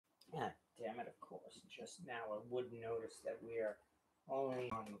it, of course. Just now I would notice that we are only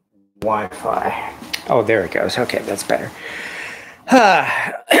on Wi-Fi. Oh, there it goes. Okay, that's better.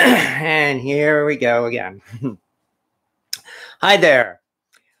 And here we go again. Hi there.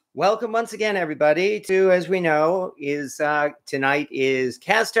 Welcome once again, everybody, to, as we know, tonight is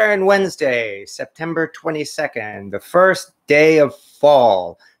Cast Iron Wednesday, September 22nd, the first day of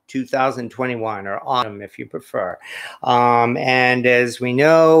fall, 2021, or autumn if you prefer. And as we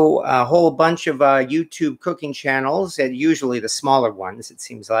know, a whole bunch of YouTube cooking channels, and usually the smaller ones, it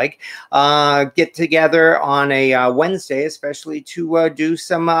seems like, get together on a Wednesday, especially to do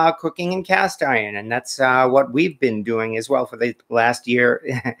some cooking in cast iron. And that's what we've been doing as well for the last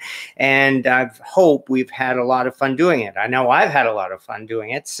year. And I hope we've had a lot of fun doing it. I know I've had a lot of fun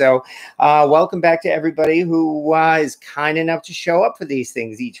doing it. So welcome back to everybody who is kind enough to show up for these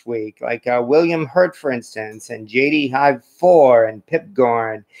things each week, like William Hurt, for instance, and JD Hive 4 and Pip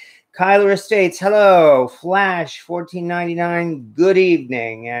Gorn. Kyler Estates, hello. Flash 1499, good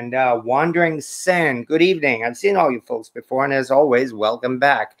evening. And Wandering Sen, good evening. I've seen all you folks before, and as always, welcome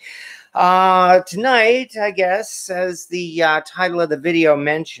back. Tonight, I guess, as the title of the video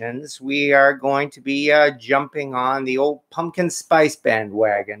mentions, we are going to be jumping on the old pumpkin spice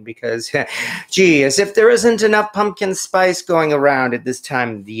bandwagon because, gee, as if there isn't enough pumpkin spice going around at this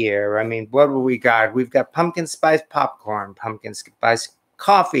time of the year. I mean, what do we got? We've got pumpkin spice popcorn, pumpkin spice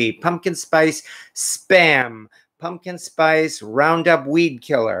coffee, pumpkin spice Spam, pumpkin spice Roundup weed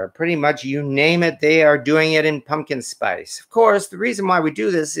killer. Pretty much you name it, they are doing it in pumpkin spice. Of course, the reason why we do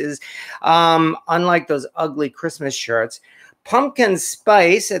this is, unlike those ugly Christmas shirts, pumpkin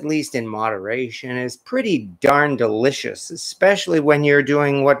spice, at least in moderation, is pretty darn delicious, especially when you're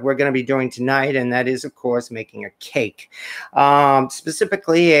doing what we're going to be doing tonight, and that is, of course, making a cake.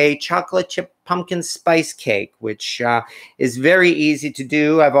 Specifically, a chocolate chip pumpkin spice cake, which is very easy to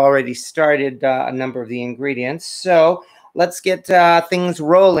do. I've already started a number of the ingredients, so let's get things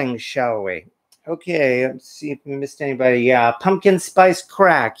rolling, shall we? Okay, let's see if we missed anybody. Yeah, pumpkin spice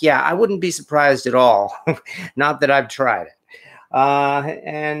crack. Yeah, I wouldn't be surprised at all. Not that I've tried it.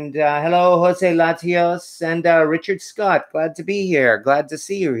 Hello, Jose Latios and Richard Scott. Glad to be here. Glad to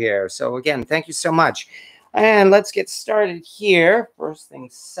see you here. So again, thank you so much. And let's get started here. First thing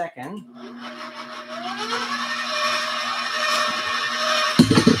second.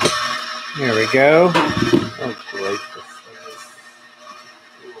 There we go. Oh, great.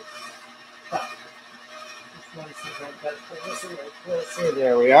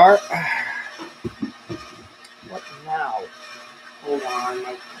 There we are. What now? Hold on,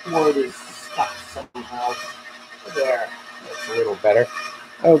 my cord is stuck somehow. There, that's a little better.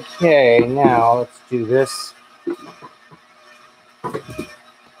 Okay, now let's do this.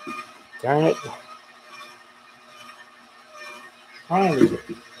 Darn it. Trying to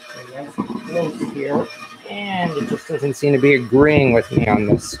get close here, and it just doesn't seem to be agreeing with me on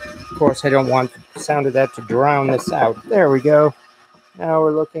this. Of course, I don't want the sound of that to drown this out. There we go. Now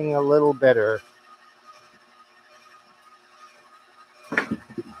we're looking a little better.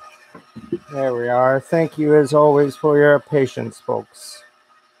 There we are. Thank you, as always, for your patience, folks.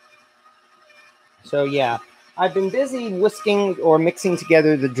 So, yeah, I've been busy whisking or mixing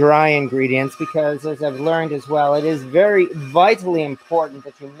together the dry ingredients because, as I've learned as well, it is very vitally important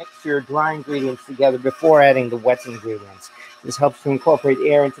that you mix your dry ingredients together before adding the wet ingredients. This helps to incorporate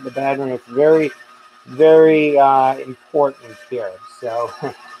air into the batter, and it's very, very important here. So,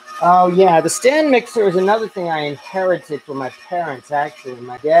 oh, yeah, the stand mixer is another thing I inherited from my parents, actually.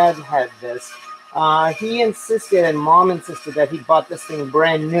 My dad had this. He insisted, and Mom insisted, that he bought this thing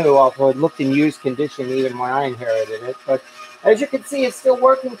brand new, although it looked in used condition even when I inherited it. But as you can see, it's still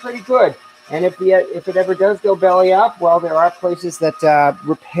working pretty good. And if it ever does go belly up, well, there are places that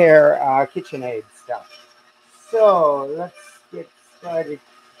repair KitchenAid stuff. So let's get started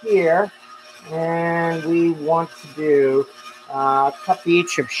here. And we want to do a cup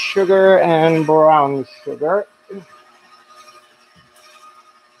each of sugar and brown sugar.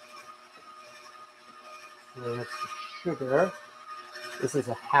 So that's the sugar. This is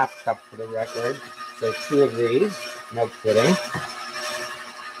a half cup for the record. So 2 of these, no kidding.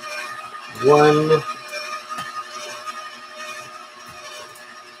 1,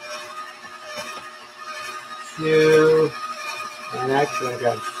 2, and actually I'm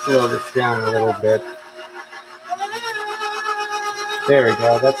going to slow this down a little bit. There we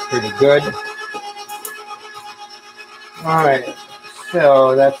go, that's pretty good. All right,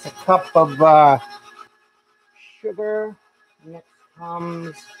 so that's a cup of sugar. Next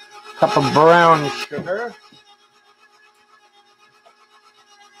comes a cup of brown sugar.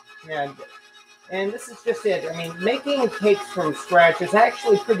 And And this is just it. I mean, making cakes from scratch is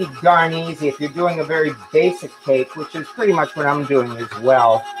actually pretty darn easy if you're doing a very basic cake, which is pretty much what I'm doing as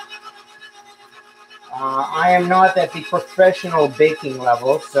well. I am not at the professional baking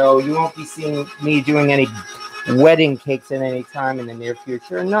level, so you won't be seeing me doing any wedding cakes at any time in the near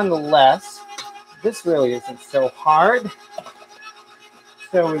future. Nonetheless, this really isn't so hard.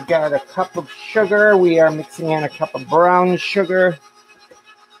 So we've got a cup of sugar. We are mixing in a cup of brown sugar.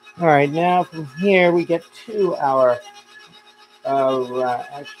 All right, now from here we get to our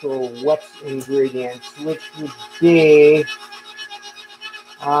actual wet ingredients, which would be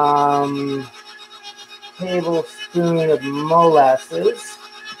tablespoon of molasses.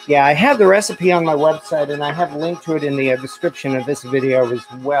 Yeah, I have the recipe on my website, and I have linked to it in the description of this video as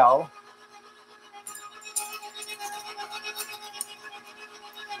well.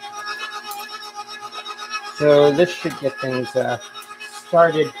 So this should get things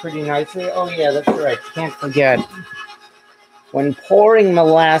started pretty nicely. Oh yeah, that's right. Can't forget, when pouring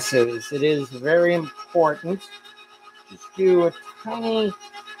molasses, it is very important. Just do a tiny,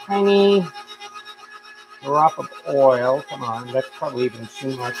 tiny drop of oil. Come on, that's probably even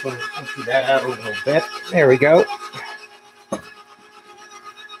too much. Let me empty that out a little bit. There we go.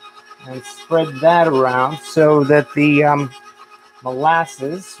 And spread that around so that the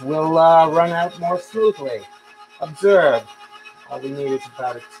molasses will run out more smoothly. Observe. All we need is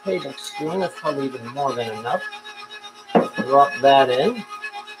about a tablespoon. That's probably even more than enough. Drop that in.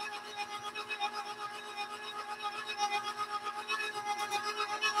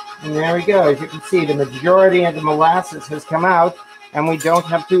 And there we go. As you can see, the majority of the molasses has come out, and we don't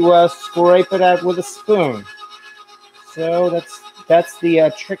have to scrape it out with a spoon. So that's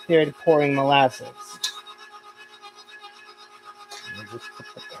the trick there to pouring molasses. We'll just put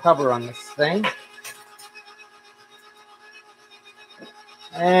the cover on this thing.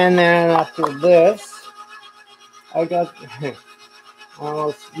 And then after this, I got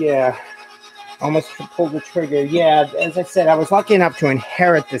almost to pull the trigger. Yeah, as I said, I was lucky enough to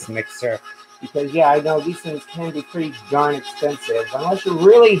inherit this mixer because, yeah, I know these things can be pretty darn expensive. Unless you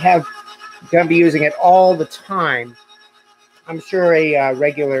really have going to be using it all the time, I'm sure a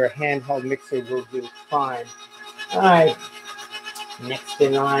regular handheld mixer will do fine. All right, next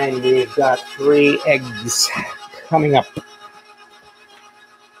in line, we've got 3 eggs coming up.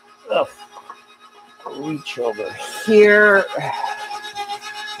 Ugh. Reach over here.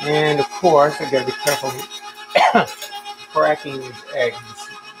 And of course, I've got to be careful cracking these eggs.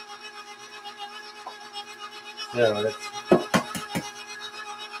 So that's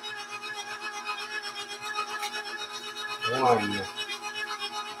 1.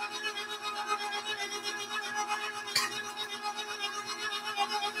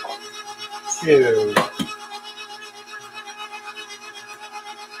 2.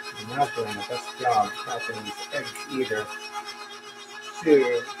 I'm not doing the best job cracking these eggs either.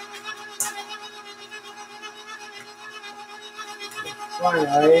 2.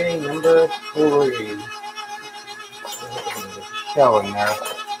 Finally, number 3. Shell in there.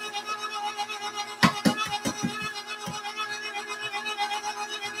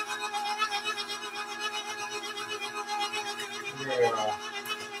 Yeah.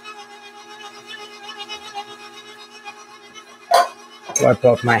 Wipe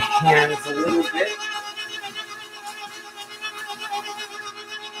off my hands a little bit.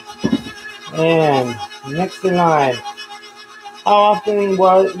 And next in line. How often,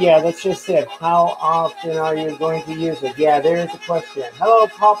 well, yeah, that's just it. How often are you going to use it? Yeah, there's the question. Hello,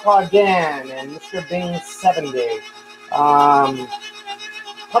 Papa Dan and Mr. Bing 70.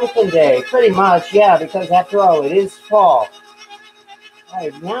 Pumpkin Day, pretty much, yeah, because after all, it is fall. All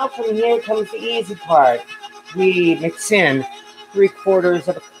right, now from here comes the easy part. We mix in 3/4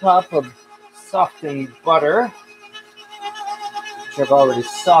 of a cup of softened butter, which I've already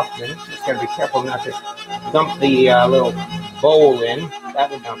softened. Just gotta be careful not to dump the little bowl in.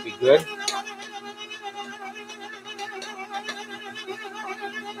 That would not be good.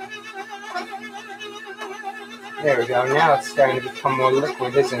 There we go. Now it's starting to become more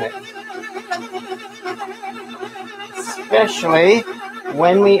liquid, isn't it? Especially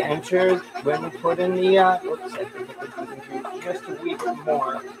when we put in the, oops, I think I can do just a wee bit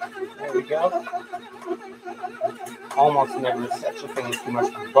more. There we go. Almost never such a thing as too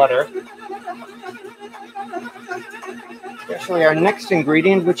much butter. Especially our next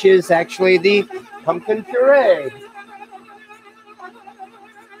ingredient, which is actually the pumpkin puree.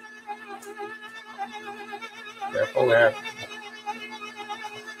 Careful there.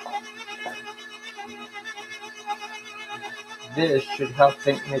 This should help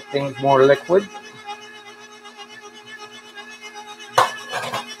make things more liquid.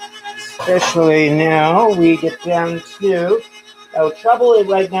 Especially now we get down to, oh, trouble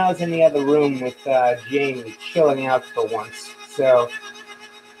right now is in the other room with Jamie chilling out for once. So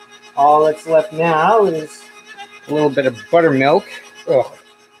all that's left now is a little bit of buttermilk. Ugh,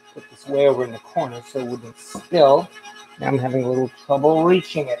 put this way over in the corner so it wouldn't spill. Now I'm having a little trouble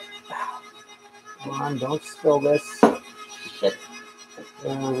reaching it. Come on, don't spill this. Shit.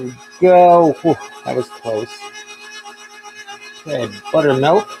 There we go. Whew, that was close. Okay,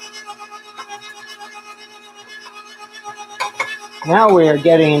 buttermilk. Now we are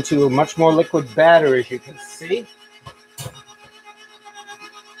getting into a much more liquid batter, as you can see.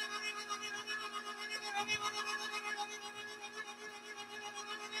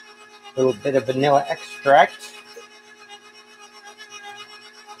 A little bit of vanilla extract.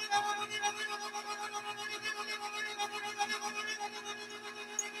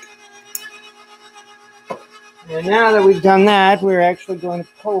 And now that we've done that, we're actually going to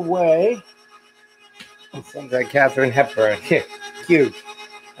pull away. It sounds like Katharine Hepburn. Cute.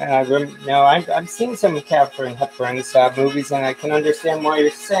 No, I've seen some of Katharine Hepburn's movies, and I can understand why you're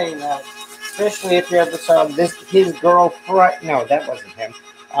saying that, especially if you ever saw his girlfriend. No, that wasn't him.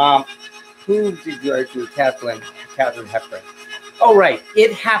 Who did you do Katharine Hepburn? Oh, right.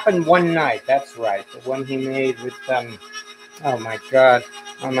 It Happened One Night. That's right. The one he made with, oh my God.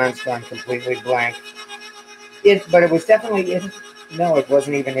 My mind's gone completely blank. But it was definitely it. No, it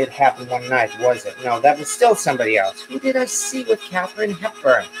wasn't even It Happened One Night, was it? No, that was still somebody else. Who did I see with Katharine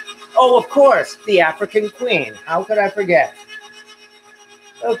Hepburn? Oh, of course, the African Queen. How could I forget?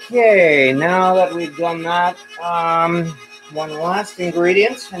 Okay, now that we've done that, one last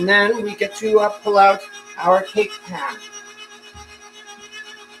ingredient, and then we get to pull out our cake pan.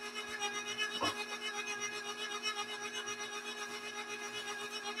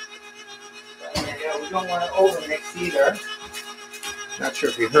 We don't want to overmix either. Not sure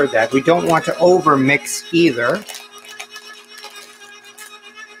if you heard that. We don't want to overmix either.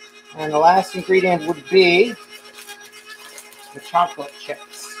 And the last ingredient would be the chocolate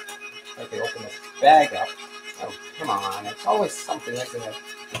chips. I can open this bag up. Oh, come on. It's always something, isn't it?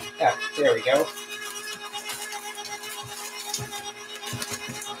 Yeah, there we go.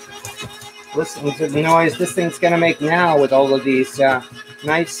 Listen to the noise this thing's going to make now with all of these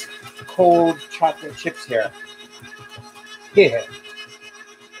nice cold chocolate chips here. Yeah.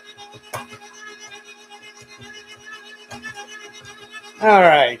 All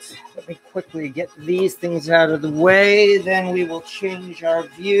right, let me quickly get these things out of the way, then we will change our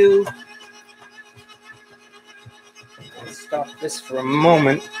view. I'll stop this for a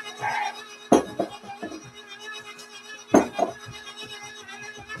moment. Damn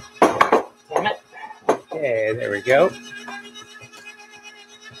it. Okay, there we go.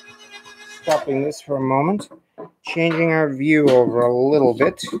 Stopping this for a moment, changing our view over a little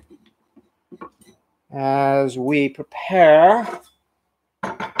bit as we prepare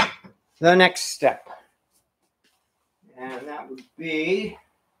the next step. And that would be,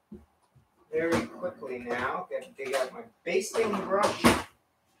 very quickly now, got to dig out my basting brush.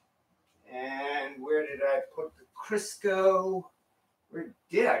 And where did I put the Crisco? Where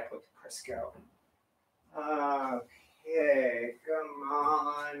did I put the Crisco? Okay, come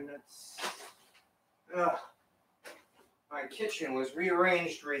on. My kitchen was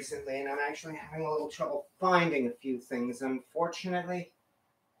rearranged recently, and I'm actually having a little trouble finding a few things, unfortunately.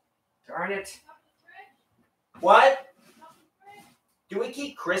 Darn it. What? Do we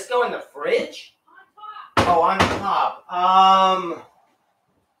keep Crisco in the fridge? Oh, on top.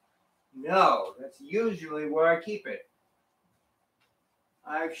 No, that's usually where I keep it.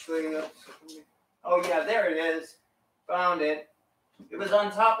 Actually, oh yeah, there it is. Found it. It was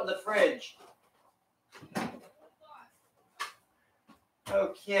on top of the fridge.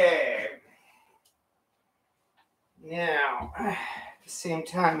 Okay. Now, at the same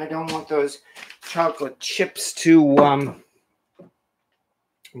time, I don't want those chocolate chips to,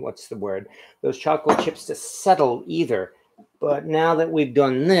 what's the word? Those chocolate chips to settle either. But now that we've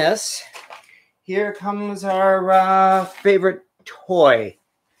done this, here comes our favorite toy.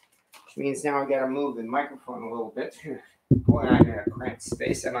 Which means now I gotta move the microphone a little bit. Boy, I got a cramped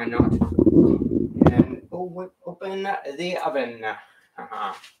space, am I not? And open the oven.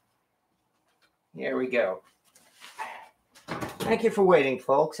 Here we go. Thank you for waiting,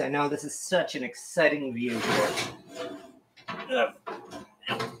 folks. I know this is such an exciting view here.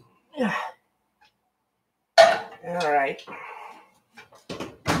 All right.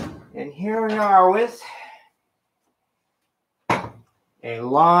 And here we are with a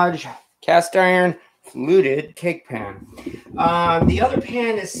large cast iron fluted cake pan. The other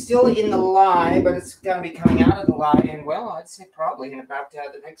pan is still in the lye, but it's going to be coming out of the lye in, well, I'd say probably in about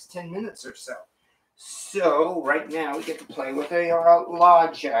the next 10 minutes or so. So right now we get to play with a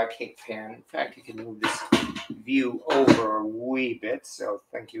large cake pan. In fact, you can move this view over a wee bit, so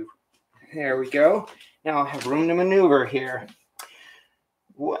thank you. There we go. Now I have room to maneuver here.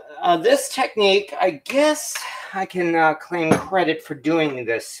 This technique, I guess I can claim credit for doing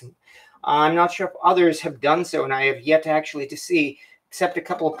this. I'm not sure if others have done so, and I have yet actually to see, except a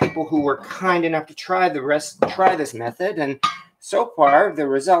couple of people who were kind enough to try this method, and so far the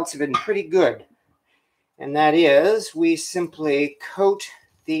results have been pretty good. And that is, we simply coat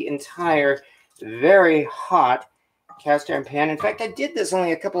the entire very hot cast iron pan. In fact, I did this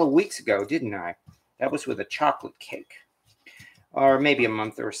only a couple of weeks ago, didn't I? That was with a chocolate cake, or maybe a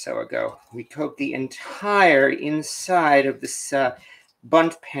month or so ago. We coat the entire inside of this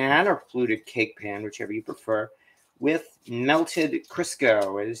bundt pan or fluted cake pan, whichever you prefer, with melted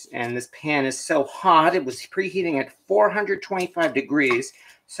Crisco. And this pan is so hot, it was preheating at 425 degrees,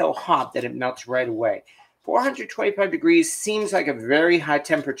 so hot that it melts right away. 425 degrees seems like a very high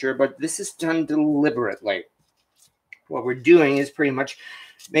temperature, but this is done deliberately. What we're doing is pretty much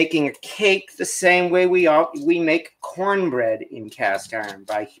making a cake the same way we make cornbread in cast iron,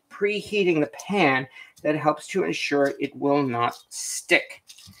 by preheating the pan. That helps to ensure it will not stick.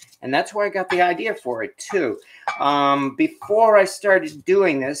 And that's where I got the idea for it too. Before I started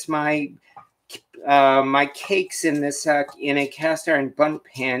doing this, my cakes in this in a cast iron bundt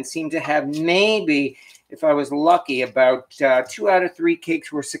pan seemed to have, maybe, if I was lucky, about 2 out of 3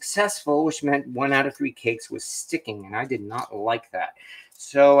 cakes were successful, which meant 1 out of 3 cakes was sticking, and I did not like that.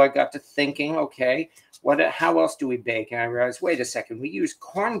 So I got to thinking, okay, how else do we bake? And I realized, wait a second, we use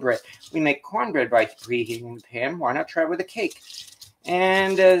cornbread. We make cornbread by preheating the pan. Why not try with a cake?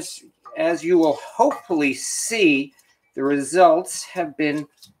 And as you will hopefully see, the results have been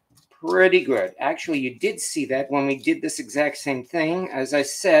pretty good. Actually, you did see that when we did this exact same thing, as I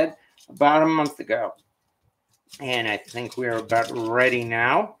said, about a month ago. And I think we're about ready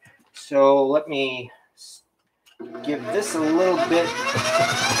now. So let me give this a little bit,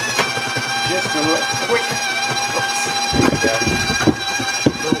 just a little quick, oops, a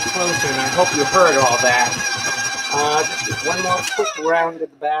little closer, and I hope you heard all that. Just one more quick round of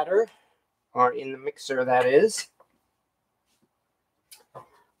the batter, or in the mixer, that is.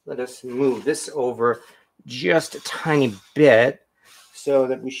 Let us move this over just a tiny bit so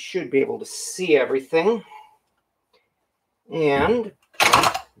that we should be able to see everything. And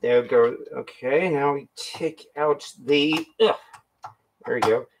there we go. Okay, now we take out the, there we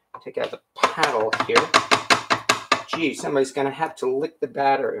go. Take out the paddle here. Gee, somebody's going to have to lick the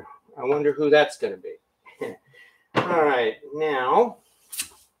batter. I wonder who that's going to be. All right, now,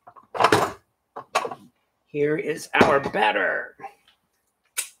 here is our batter.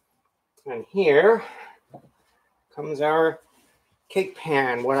 And here comes our cake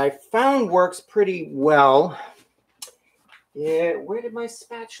pan. What I found works pretty well. Yeah, where did my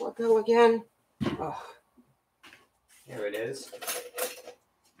spatula go again? Oh, there it is.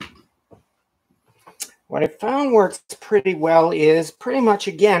 What I found works pretty well is pretty much,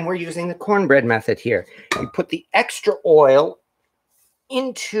 again, we're using the cornbread method here. You put the extra oil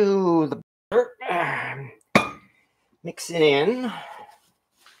into the batter, mix it in.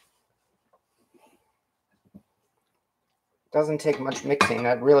 Doesn't take much mixing.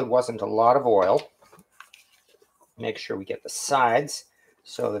 That really wasn't a lot of oil. Make sure we get the sides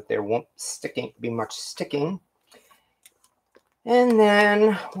so that there won't be much sticking. And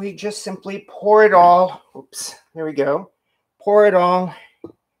then we just simply pour it all, oops, there we go. Pour it all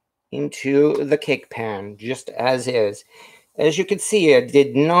into the cake pan, just as is. As you can see, I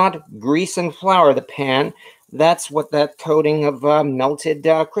did not grease and flour the pan. That's what that coating of melted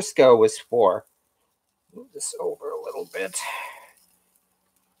Crisco was for. Move this over a little bit.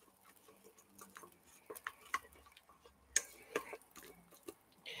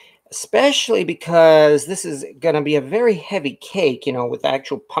 Especially because this is going to be a very heavy cake, you know, with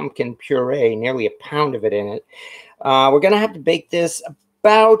actual pumpkin puree, nearly a pound of it in it. We're going to have to bake this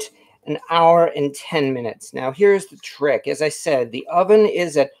about an hour and 10 minutes. Now, here's the trick. As I said, the oven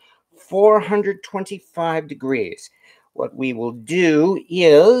is at 425 degrees. What we will do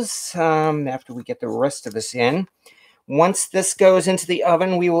is, after we get the rest of this in, once this goes into the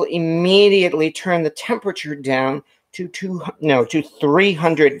oven, we will immediately turn the temperature down to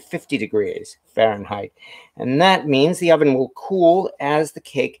 350 degrees Fahrenheit. And that means the oven will cool as the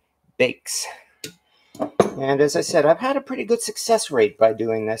cake bakes. And as I said, I've had a pretty good success rate by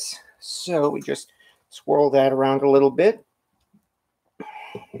doing this. So we just swirl that around a little bit.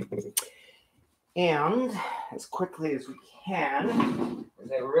 And as quickly as we can,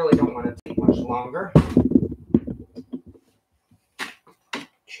 because I really don't want to take much longer,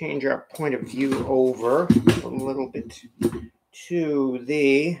 change our point of view over a little bit to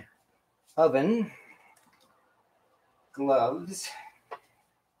the oven gloves.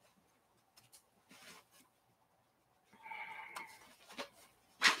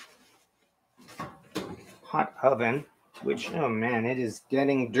 Hot oven, which, oh man, it is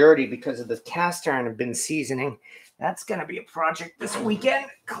getting dirty because of the cast iron I've been seasoning. That's going to be a project this weekend.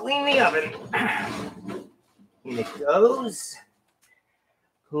 Clean the oven. In it goes.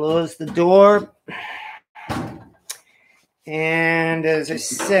 Close the door. And as I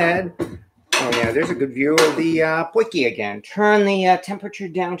said, oh yeah, there's a good view of the Poiki again. Turn the temperature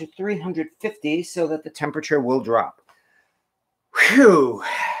down to 350 so that the temperature will drop. Whew,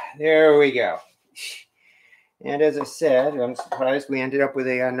 there we go. And as I said, I'm surprised we ended up with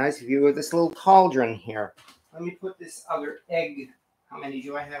a nice view of this little cauldron here. Let me put this other egg. How many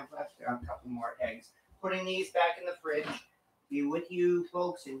do I have left? A couple more eggs. Putting these back in the fridge. Be with you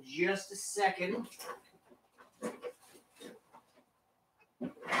folks in just a second.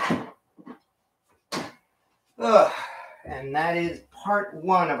 And that is part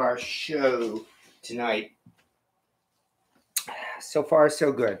one of our show tonight. So far,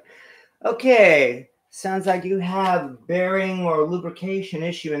 so good. Okay, sounds like you have bearing or lubrication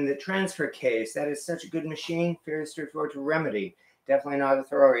issue in the transfer case. That is such a good machine, very straightforward to remedy. Definitely not a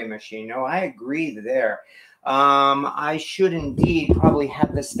throwaway machine. No, I agree there. I should indeed probably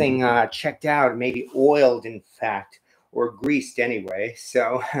have this thing checked out, maybe oiled, in fact, or greased anyway.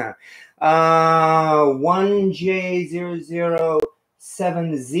 So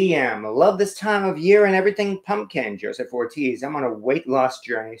 1J007ZM. Love this time of year and everything pumpkin. Joseph Ortiz. I'm on a weight loss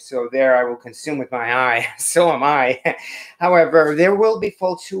journey, so there I will consume with my eye. So am I. However, there will be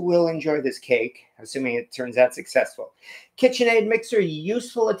folks who will enjoy this cake, assuming it turns out successful. KitchenAid mixer,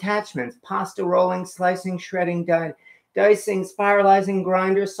 useful attachments: pasta rolling, slicing, shredding, dicing, spiralizing,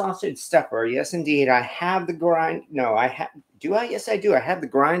 grinder, sausage stuffer. Yes, indeed. I have the grind. No, I have. Do I? Yes, I do. I have the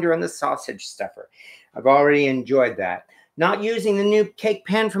grinder and the sausage stuffer. I've already enjoyed that. Not using the new cake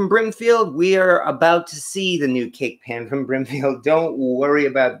pan from Brimfield. We are about to see the new cake pan from Brimfield. Don't worry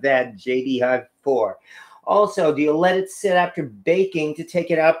about that, JD Hive 4. Also, do you let it sit after baking to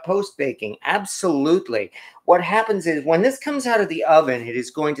take it out post-baking? Absolutely. What happens is when this comes out of the oven, it is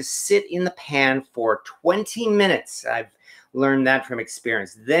going to sit in the pan for 20 minutes. I've learned that from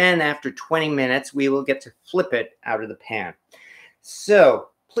experience. Then after 20 minutes, we will get to flip it out of the pan. So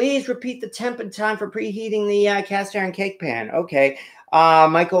please repeat the temp and time for preheating the cast iron cake pan. Okay.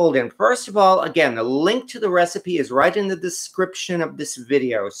 Mike Olden. First of all, again, the link to the recipe is right in the description of this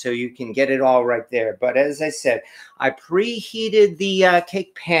video, so you can get it all right there. But as I said, I preheated the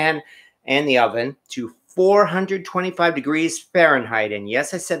cake pan and the oven to 425 degrees Fahrenheit. And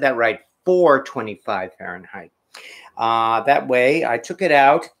yes, I said that right, 425 Fahrenheit. That way, I took it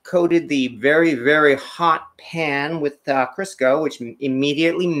out, coated the very, very hot pan with Crisco, which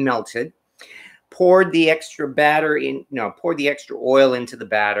immediately melted. Poured the extra poured the extra oil into the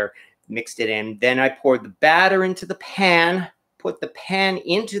batter, mixed it in. Then I poured the batter into the pan, put the pan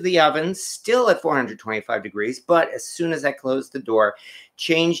into the oven, still at 425 degrees, but as soon as I closed the door,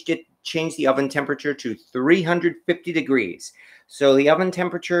 changed the oven temperature to 350 degrees. So the oven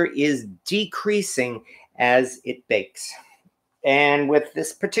temperature is decreasing as it bakes. And with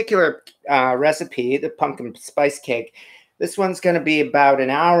this particular recipe, the pumpkin spice cake, this one's going to be about 1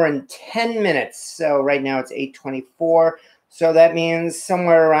 hour and 10 minutes. So right now it's 8:24. So that means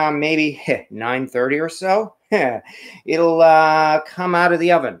somewhere around maybe 9:30 or so, it'll come out of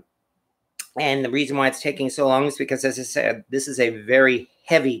the oven. And the reason why it's taking so long is because, as I said, this is a very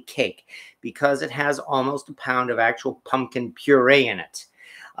heavy cake because it has almost a pound of actual pumpkin puree in it.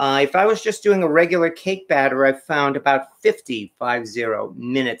 If I was just doing a regular cake batter, I found about 50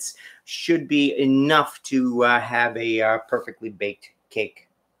 minutes should be enough to have a perfectly baked cake.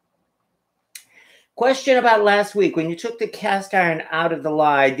 Question about last week. When you took the cast iron out of the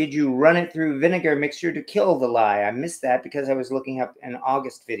lye, did you run it through vinegar mixture to kill the lye? I missed that because I was looking up an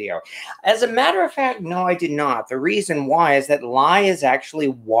August video. As a matter of fact, no, I did not. The reason why is that lye is actually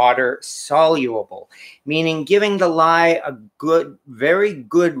water soluble, meaning giving the lye a good, very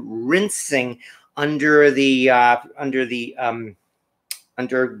good rinsing under good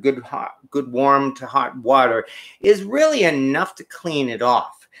warm to hot water is really enough to clean it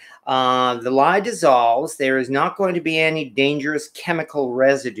off. The lye dissolves. There is not going to be any dangerous chemical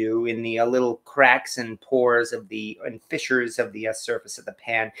residue in the little cracks and pores of and fissures of the surface of the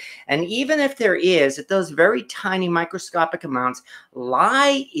pan. And even if there is, at those very tiny microscopic amounts,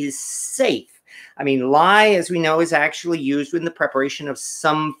 lye is safe I mean, lye, as we know, is actually used in the preparation of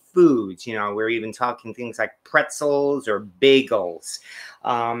some foods. You know, we're even talking things like pretzels or bagels.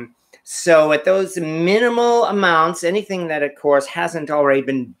 So at those minimal amounts, anything that, of course, hasn't already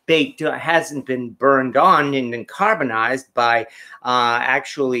been baked, hasn't been burned on and then carbonized by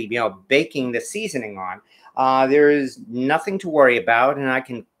actually, you know, baking the seasoning on, there is nothing to worry about, and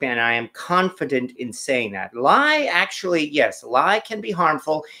I am confident in saying that. Lye, actually, yes, lye can be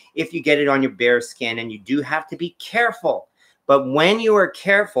harmful if you get it on your bare skin, and you do have to be careful. But when you are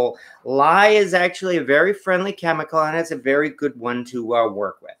careful, lye is actually a very friendly chemical, and it's a very good one to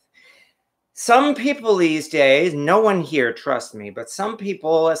work with. Some people these days, no one here, trust me, but some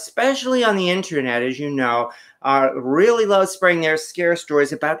people, especially on the internet, as you know, really love spreading their scare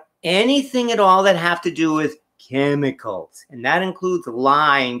stories about anything at all that have to do with chemicals. And that includes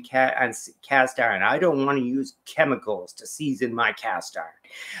lye and cast iron. I don't want to use chemicals to season my cast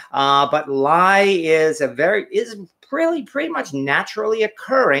iron. But lye is pretty much naturally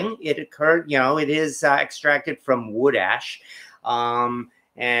occurring. It is extracted from wood ash.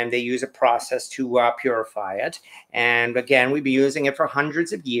 And they use a process to purify it. And again, we've been using it for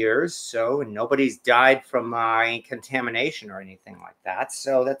hundreds of years, so nobody's died from any contamination or anything like that.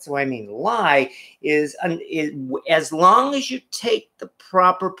 So that's what I mean. Lye is as long as you take the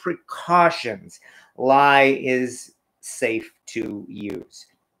proper precautions, lye is safe to use.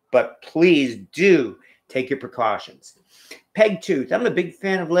 But please do take your precautions. Peg tooth. I'm a big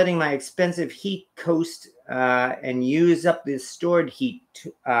fan of letting my expensive heat coast and use up the stored heat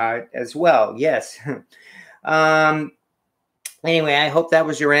as well. Yes. Anyway, I hope that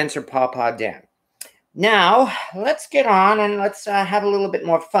was your answer, Pawpaw Dan. Now, let's get on and let's have a little bit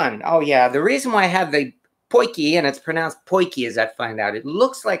more fun. Oh, yeah. The reason why I have the poiky, and it's pronounced poiky as I find out. It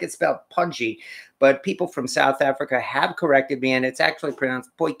looks like it's spelled pudgy, but people from South Africa have corrected me, and it's actually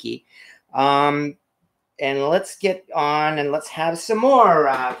pronounced poiky. And let's get on and let's have some more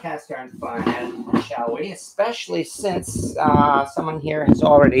cast iron fun, shall we? Especially since someone here has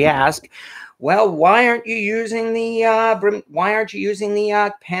already asked, well, why aren't you using the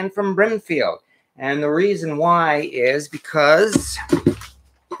pan from Brimfield? And the reason why is because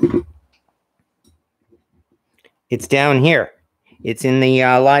it's down here. It's in the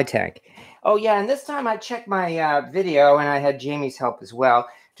lye tank. Oh yeah, and this time I checked my video, and I had Jamie's help as well,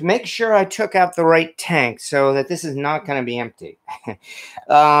 to make sure I took out the right tank so that this is not going to be empty.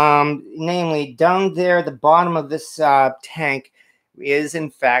 Namely, down there at the bottom of this tank is, in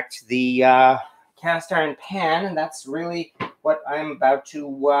fact, the cast iron pan, and that's really what I'm about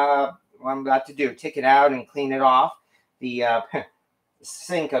to do. Take it out and clean it off. The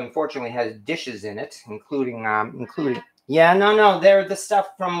sink, unfortunately, has dishes in it, including yeah, no, they're the stuff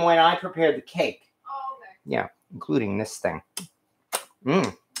from when I prepared the cake. Oh, okay. Yeah, including this thing.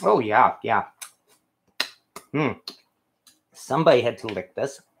 Oh, yeah. Somebody had to lick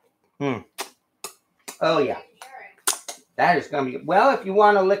this. Oh, yeah. That is going to be... Well, if you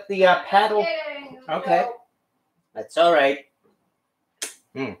want to lick the paddle... Okay. That's all right.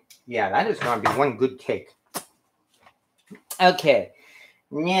 Yeah, that is going to be one good cake. Okay.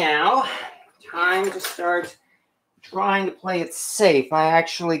 Now, time to start trying to play it safe. I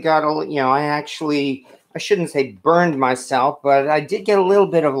actually got I shouldn't say burned myself, but I did get a little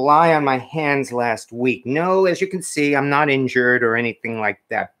bit of lye on my hands last week. No, as you can see, I'm not injured or anything like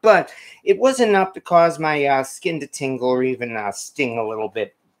that, but it was enough to cause my skin to tingle or even sting a little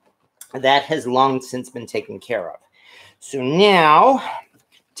bit. That has long since been taken care of. So now,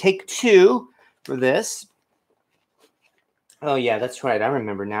 take 2 for this. Oh yeah, that's right, I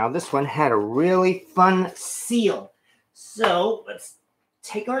remember now. This one had a really fun seal. So let's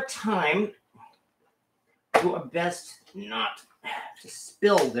take our time. Do our best not to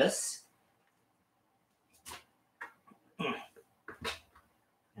spill this. Come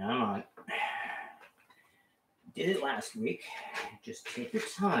on. Did it last week. Just take your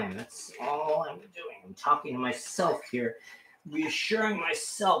time. That's all I'm doing. I'm talking to myself here, reassuring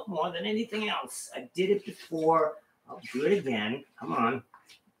myself more than anything else. I did it before. I'll do it again. Come on.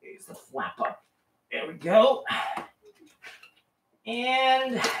 Here's the flap up. There we go.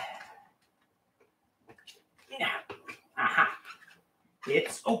 And... aha.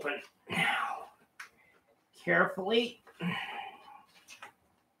 It's open now. Carefully. There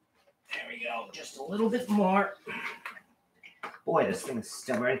we go. Just a little bit more. Boy, this thing's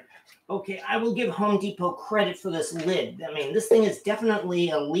stubborn. Okay, I will give Home Depot credit for this lid. I mean, this thing is definitely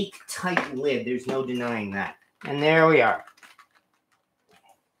a leak-tight lid. There's no denying that. And there we are.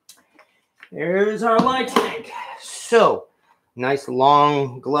 There's our lye tank. So, nice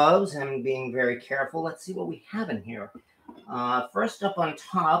long gloves. I'm being very careful. Let's see what we have in here. First up on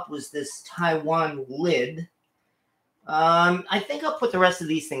top was this Taiwan lid. I think I'll put the rest of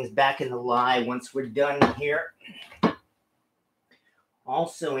these things back in the lye once we're done here.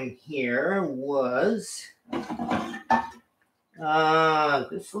 Also in here was,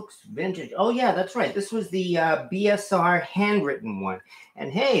 this looks vintage. Oh yeah, that's right. This was the BSR handwritten one.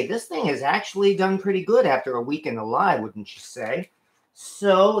 And hey, this thing has actually done pretty good after a week in the lye, wouldn't you say?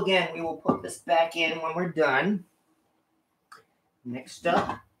 So again, we will put this back in when we're done. Next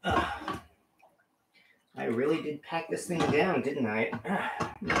up, I really did pack this thing down, didn't I?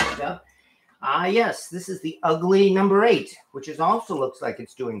 Next up, yes, this is the ugly number 8, which is also looks like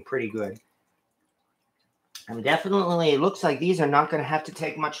it's doing pretty good. And definitely, it looks like these are not going to have to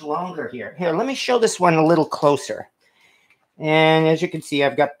take much longer here. Here, let me show this one a little closer. And as you can see,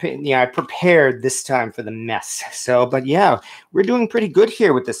 I've got, I prepared this time for the mess. So, but yeah, we're doing pretty good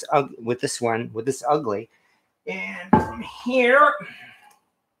here with this ugly. And from here,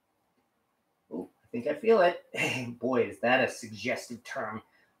 oh, I think I feel it. Boy, is that a suggestive term.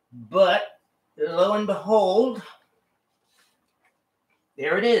 But lo and behold,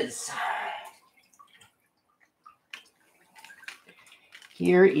 there it is.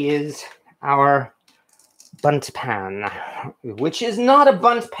 Here is our bundt pan, which is not a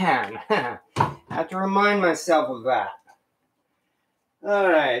bundt pan. I have to remind myself of that. All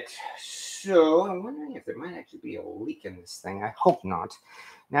right, so I'm wondering if there might actually be a leak in this thing. I hope not.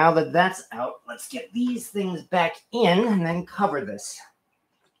 Now that that's out, let's get these things back in and then cover this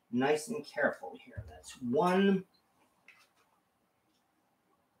nice and careful here. That's 1.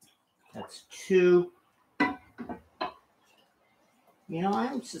 That's 2. You know,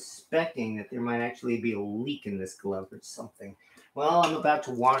 I'm suspecting that there might actually be a leak in this glove or something. Well, I'm about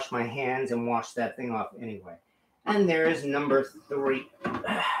to wash my hands and wash that thing off anyway. And there is number 3.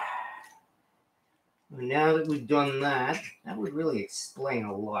 Now that we've done that, that would really explain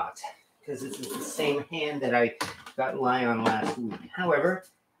a lot, because this is the same hand that I got lye on last week. However,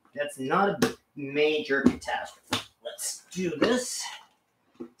 that's not a major catastrophe. Let's do this.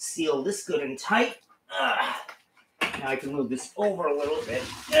 Seal this good and tight. Now I can move this over a little bit.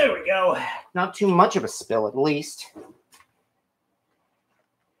 There we go. Not too much of a spill, at least.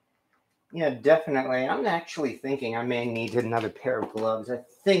 Yeah, definitely. I'm actually thinking I may need another pair of gloves. I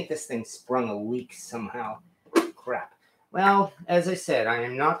think this thing sprung a leak somehow. Crap. Well, as I said, I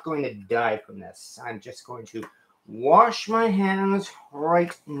am not going to die from this. I'm just going to wash my hands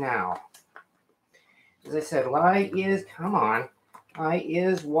right now. As I said, lye is, come on, lye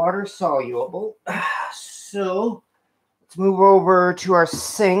is water soluble. So let's move over to our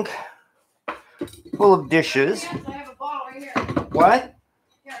sink full of dishes. Yes, I have a bottle right here. What?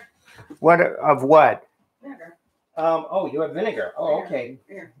 Here. What of what? Vinegar. Oh, you have vinegar. Oh, okay.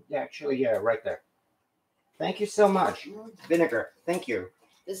 Here. Yeah, actually, yeah, right there. Thank you so much. Vinegar. Thank you.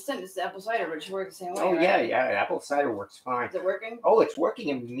 This is apple cider, but it should work the same way. Oh, right? yeah. Apple cider works fine. Is it working? Oh, it's working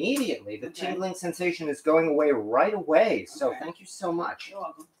immediately. The Okay. tingling sensation is going away right away. So Okay. thank you so much. You're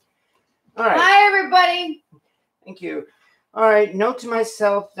welcome. All right. Hi, everybody. Thank you. All right. Note to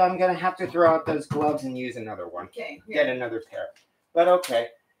myself, I'm going to have to throw out those gloves and use another one. Okay. Get another pair. But okay.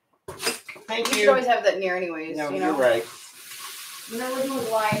 Thank You you. should always have that near anyways. No, you know? you're right. You know, we're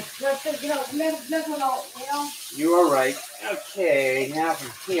doing live. That's because, mental, You are right. Okay. Now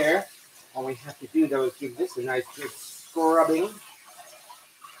from here, all we have to do, though, is give this a nice good scrubbing.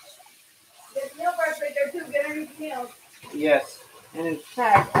 There's nail brush right there, too. Get underneath the nails. Yes. And in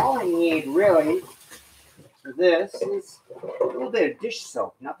fact, all I need really for this is a little bit of dish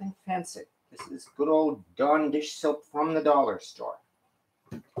soap. Nothing fancy. This is good old Dawn dish soap from the dollar store.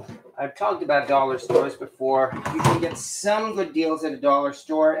 I've talked about dollar stores before. You can get some good deals at a dollar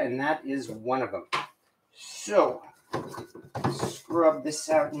store, and that is one of them. So, scrub this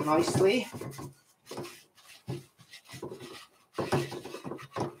out nicely.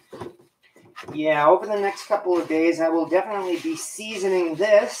 Yeah, over the next couple of days, I will definitely be seasoning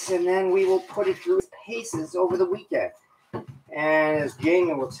this, and then we will put it through its paces over the weekend. And as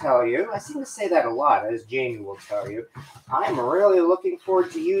Jamie will tell you, I seem to say that a lot, as Jamie will tell you, I'm really looking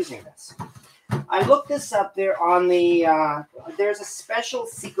forward to using this. I looked this up there on the, there's a special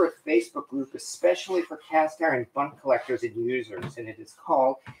secret Facebook group, especially for cast iron bundt collectors and users, and it is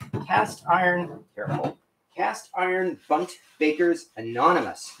called Cast Iron Bundt Bakers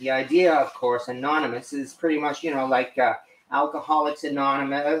Anonymous. The idea, of course, anonymous is pretty much, like Alcoholics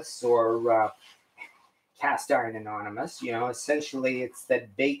Anonymous or Cast Iron Anonymous. Essentially it's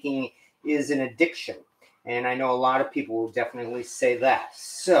that baking is an addiction. And I know a lot of people will definitely say that.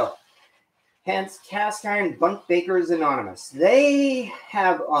 So, hence Cast Iron Bundt Bakers Anonymous. They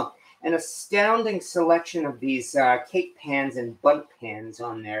have, an astounding selection of these cake pans and bundt pans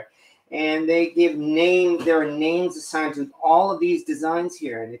on there. And they give there are names assigned to all of these designs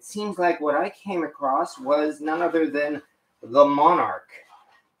here. And it seems like what I came across was none other than the Monarch.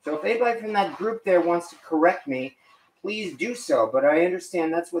 So if anybody from that group there wants to correct me, please do so. But I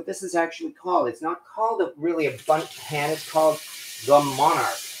understand that's what this is actually called. It's not called really a bundt pan. It's called the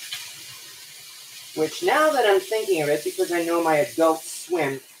Monarch. Which, now that I'm thinking of it, because I know my Adult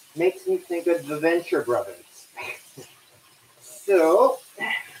Swim, makes me think of the Venture Brothers. So,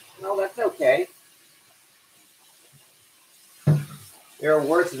 well, that's okay. There are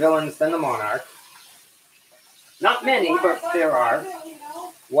worse villains than the Monarch. Not many, but there are.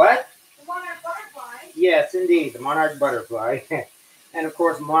 What? The Monarch butterfly. Yes, indeed, the Monarch butterfly. And of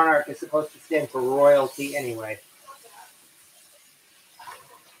course, Monarch is supposed to stand for royalty anyway.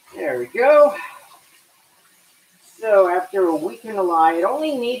 There we go. So after a week in the lie, it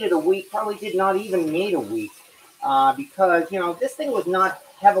only needed a week, probably did not even need a week, because, this thing was not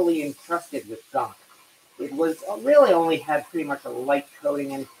heavily encrusted with gunk. It was really only had pretty much a light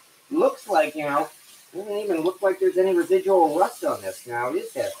coating, and looks like, it doesn't even look like there's any residual rust on this now,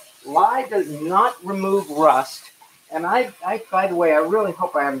 is there? Lye does not remove rust, and I by the way, I really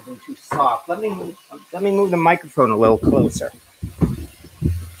hope I haven't been too soft. Let me move the microphone a little closer.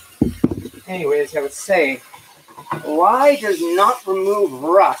 Anyways, I was saying, lye does not remove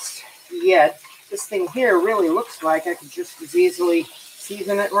rust, yet this thing here really looks like I could just as easily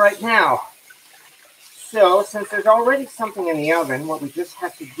season it right now. So, since there's already something in the oven, what we just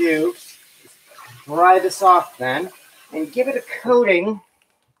have to do is dry this off then, and give it a coating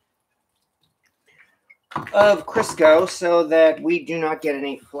of Crisco so that we do not get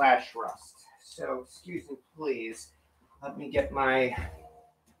any flash rust. So, excuse me, please. Let me get my...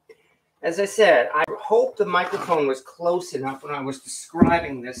 As I said, I hope the microphone was close enough when I was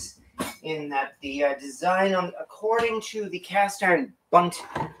describing this, in that the design, according to the Cast Iron Bundt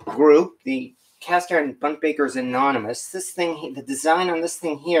group, the Cast Iron Bundt Bakers Anonymous, this thing, the design on this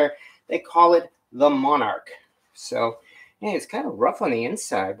thing here, they call it the Monarch. So, yeah, it's kind of rough on the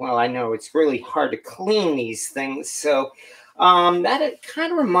inside. Well, I know it's really hard to clean these things, so that it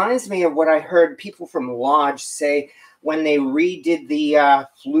kind of reminds me of what I heard people from Lodge say when they redid the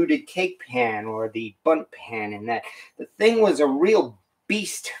fluted cake pan or the bundt pan, and that the thing was a real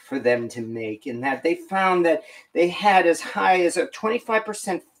beast for them to make, and that they found that they had as high as a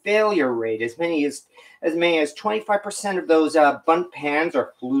 25% failure rate, as many as 25% of those bundt pans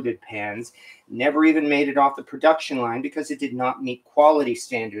or fluted pans never even made it off the production line because it did not meet quality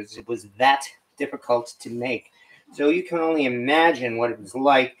standards. It was that difficult to make. So you can only imagine what it was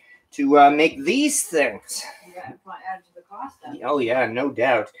like to make these things. Yeah, add to the cost. Oh yeah, no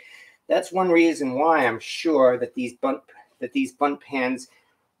doubt. That's one reason why I'm sure that these bundt pans.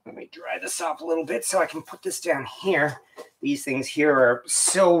 Let me dry this off a little bit so I can put this down here. These things here are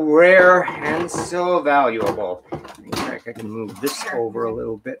so rare and so valuable. In fact, I can move this over a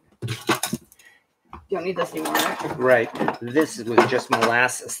little bit. You don't need this anymore, right? Right. This was just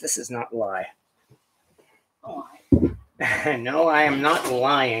molasses. This is not lye. Oh, No, I am not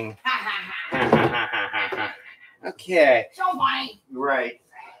lying. Okay. so funny. Right.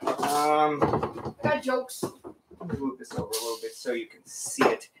 I got jokes. Let me move this over a little bit so you can see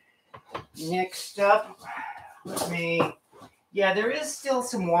it. Next up, yeah, there is still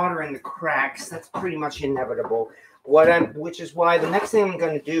some water in the cracks. That's pretty much inevitable. Which is why the next thing I'm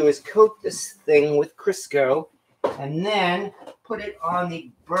going to do is coat this thing with Crisco and then put it on the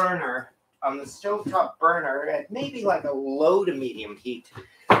burner, on the stovetop burner at maybe like a low to medium heat,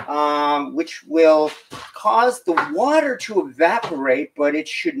 which will cause the water to evaporate, but it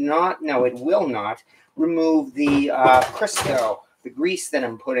should not, no, it will not remove the Crisco, the grease that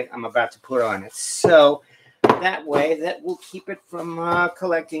I'm about to put on it. So that way, that will keep it from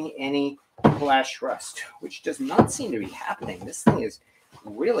collecting any flash rust, which does not seem to be happening. This thing is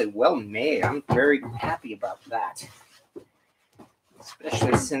really well made. I'm very happy about that.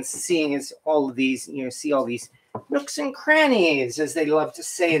 Especially since seeing as all of these, see all these nooks and crannies, as they love to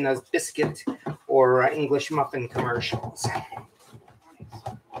say in those biscuit or English muffin commercials.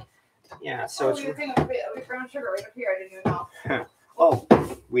 Yeah, so it's... You're thinking of brown sugar right up here. I didn't even know. Oh,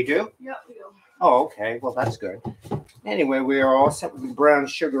 we do? Yep, we do. Oh, okay. Well, that's good. Anyway, we are all set with the brown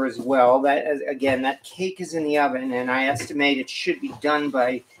sugar as well. Again, that cake is in the oven, and I estimate it should be done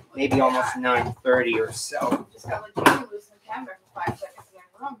by maybe almost 9:30 or so. Just got like you lose the camera for 5 seconds in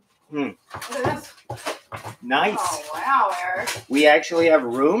the room. Look at this. Nice. Oh, wow, Eric. We actually have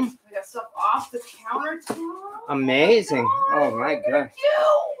room? We got stuff off the counter too. Amazing. Oh, my God.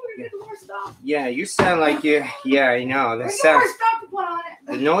 We're gonna do more stuff. Yeah, you sound like you... Yeah, I know. There's more stuff to put on it.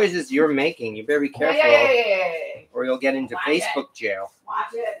 The noises you're making, you better be careful, or you'll get into Facebook jail.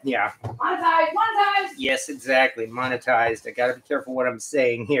 Watch it. Yeah. Monetized. Yes, exactly. Monetized. I gotta be careful what I'm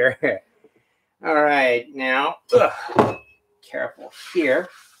saying here. All right, now, careful here.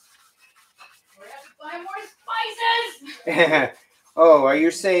 We have to buy more spices. Oh, are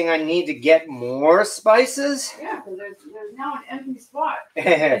you saying I need to get more spices? Yeah, because there's now an empty spot.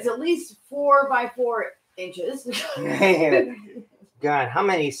 It's at least 4 by 4 inches. God, how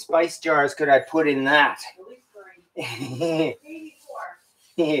many spice jars could I put in that? At least 3.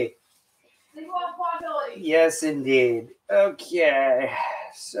 84. Single possibility. Yes, indeed. Okay,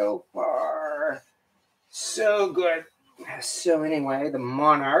 so far, so good. So anyway, the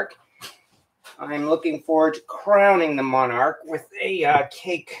monarch. I'm looking forward to crowning the monarch with a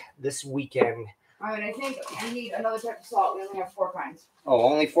cake this weekend. I mean, I think we need another type of salt. We only have 4 kinds. Oh,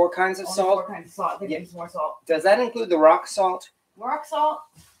 only 4 kinds of salt? 4 kinds of salt. I think we need some more salt. Does that include the rock salt? Rock salt,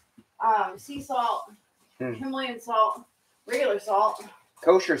 sea salt, Himalayan salt, regular salt.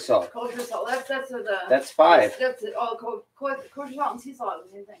 Kosher salt. Kosher salt. That's 5. That's it. Oh, kosher salt and sea salt are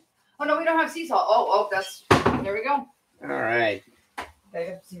the same thing. Oh no, we don't have sea salt. Oh, there we go. All right. They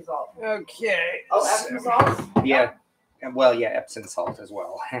have sea salt. Okay. Oh, Epsom salts? Yeah. Well, yeah, Epsom salt as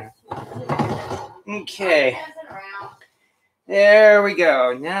well. Okay. There we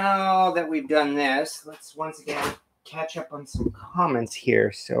go. Now that we've done this, let's once again catch up on some comments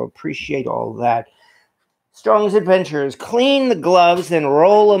here. So appreciate all that. Strong's Adventures. Clean the gloves, then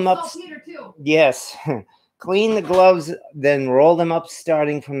roll them up. Yes. Clean the gloves, then roll them up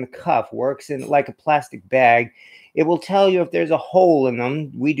starting from the cuff. Works in like a plastic bag. It will tell you if there's a hole in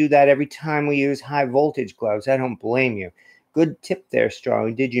them. We do that every time we use high voltage gloves. I don't blame you. Good tip there,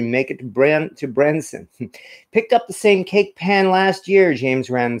 Strong. Did you make it to Branson? Picked up the same cake pan last year, James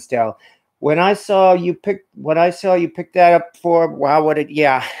Ransdell. When I saw you pick that up for, wow,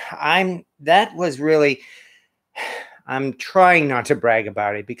 that was really, I'm trying not to brag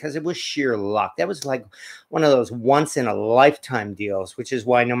about it because it was sheer luck. That was like one of those once in a lifetime deals, which is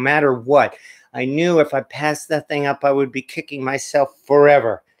why no matter what, I knew if I passed that thing up, I would be kicking myself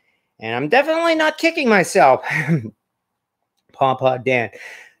forever. And I'm definitely not kicking myself. Pawpaw Dan.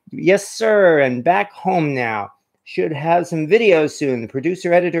 Yes, sir. And back home now. Should have some videos soon. The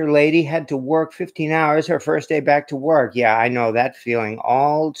producer editor lady had to work 15 hours her first day back to work. Yeah, I know that feeling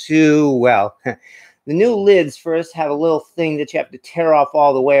all too well. The new lids first have a little thing that you have to tear off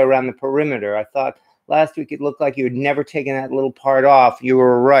all the way around the perimeter. I thought last week it looked like you had never taken that little part off. You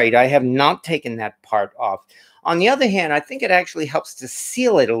were right. I have not taken that part off. On the other hand, I think it actually helps to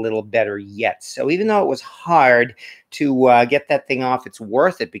seal it a little better yet. So even though it was hard to get that thing off, it's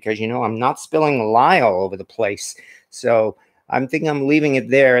worth it because, you know, I'm not spilling lye all over the place. So I'm thinking I'm leaving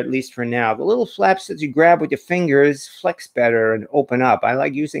it there, at least for now. The little flaps that you grab with your fingers flex better and open up. I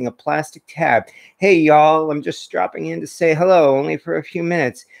like using a plastic tab. Hey, y'all, I'm just dropping in to say hello, only for a few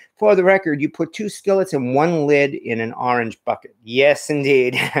minutes. For the record, you put 2 skillets and 1 lid in an orange bucket. Yes,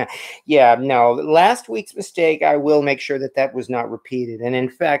 indeed. Yeah, no, last week's mistake, I will make sure that that was not repeated. And in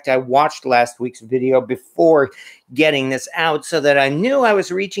fact, I watched last week's video before getting this out so that I knew I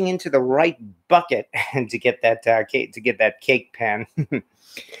was reaching into the right bucket to get that cake pan. All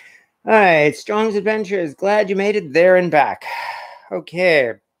right, Strong's Adventures. Glad you made it there and back.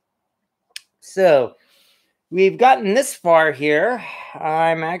 Okay. So we've gotten this far here.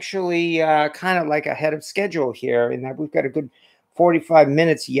 I'm actually kind of like ahead of schedule here in that we've got a good 45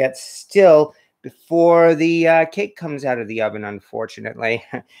 minutes yet still before the cake comes out of the oven, unfortunately.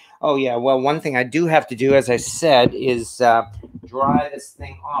 Oh, yeah. Well, one thing I do have to do, as I said, is dry this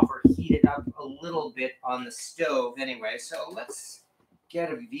thing off or heat it up a little bit on the stove anyway. So let's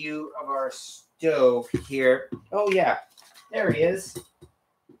get a view of our stove here. Oh, yeah. There he is.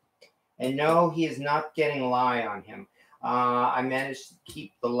 And no, he is not getting lye on him. I managed to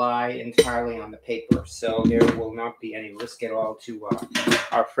keep the lye entirely on the paper, so there will not be any risk at all to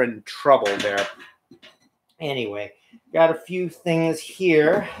our friend Trouble there. Anyway, got a few things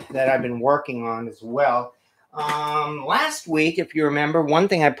here that I've been working on as well. Last week, if you remember, one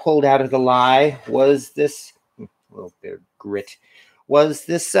thing I pulled out of the lye was this little bit of grit. Was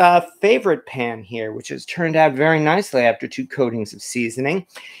this favorite pan here, which has turned out very nicely after 2 coatings of seasoning.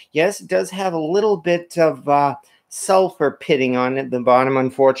 Yes, it does have a little bit of sulfur pitting on it at the bottom,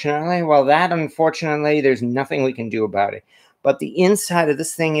 unfortunately. Well, that, unfortunately, there's nothing we can do about it. But the inside of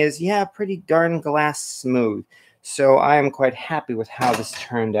this thing is, yeah, pretty darn glass smooth. So I am quite happy with how this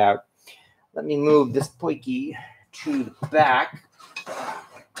turned out. Let me move this poiky to the back.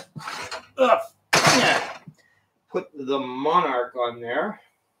 Ugh. Yeah. Put the monarch on there.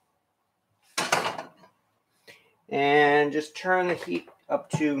 and just turn the heat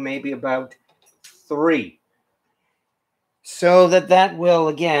up to maybe about 3. So that will,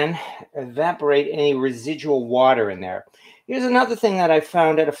 again, evaporate any residual water in there. Here's another thing that I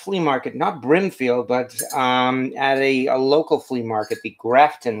found at a flea market, not Brimfield, but at a local flea market, the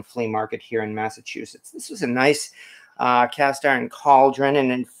Grafton Flea Market here in Massachusetts. This was a nice cast iron cauldron,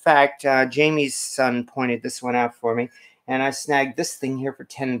 and in fact, Jamie's son pointed this one out for me, and I snagged this thing here for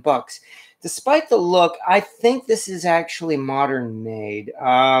 10 bucks. Despite the look, I think this is actually modern made.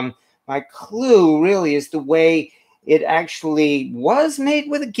 My clue really is the way it actually was made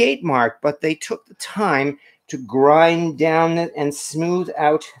with a gate mark, but they took the time to grind down and smooth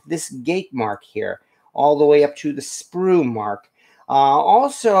out this gate mark here, all the way up to the sprue mark.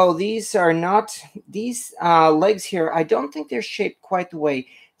 Also, these are not, these legs here, I don't think they're shaped quite the way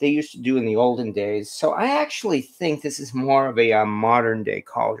they used to do in the olden days. So I actually think this is more of a modern day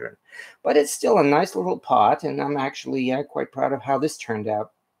cauldron. But it's still a nice little pot, and I'm actually quite proud of how this turned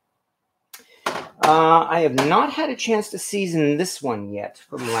out. I have not had a chance to season this one yet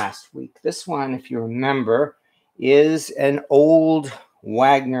from last week. This one, if you remember, is an old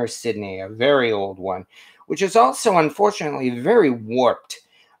Wagner Sydney, a very old one, which is also, unfortunately, very warped.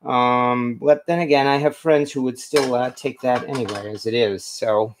 But then again, I have friends who would still take that anyway, as it is.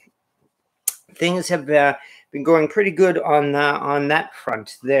 So things have been going pretty good on that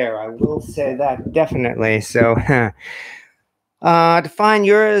front there. I will say that definitely. So to find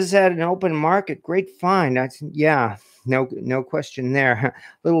yours at an open market, great find. Yeah, no question there.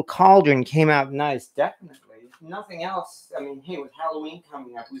 Little cauldron came out nice, definitely. If nothing else, I mean, hey, with Halloween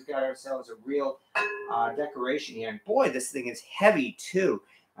coming up, we've got ourselves a real decoration here. And boy, this thing is heavy too.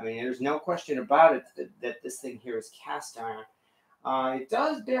 I mean, there's no question about it that this thing here is cast iron. It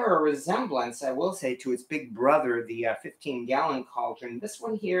does bear a resemblance, I will say, to its big brother, the 15-gallon cauldron. This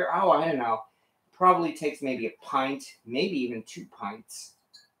one here, oh, I don't know, probably takes maybe a pint, maybe even 2 pints.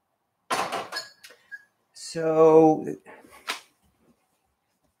 So,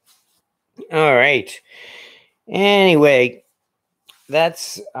 all right. Anyway,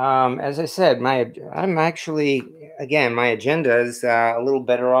 that's, as I said, I'm actually, again, my agenda is a little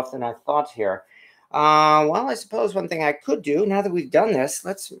better off than I thought here. Well, I suppose one thing I could do, now that we've done this,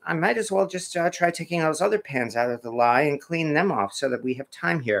 I might as well just try taking those other pans out of the lye and clean them off so that we have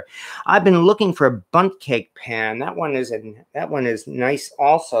time here. I've been looking for a bundt cake pan. That one is nice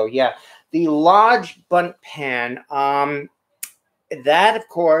also. Yeah, the Lodge bundt pan. That, of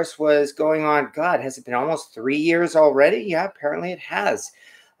course, was going on, God, has it been almost 3 years already? Yeah, apparently it has.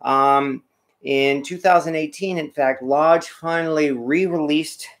 In 2018, in fact, Lodge finally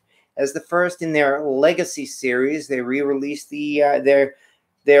re-released, as the first in their Legacy series, they re-released their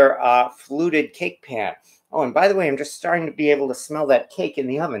fluted cake pan. Oh, and by the way, I'm just starting to be able to smell that cake in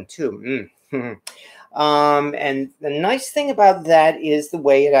the oven, too. And the nice thing about that is the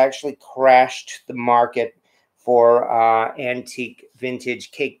way it actually crashed the market for antique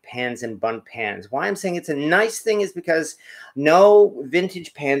vintage cake pans and bundt pans. Why I'm saying it's a nice thing is because no,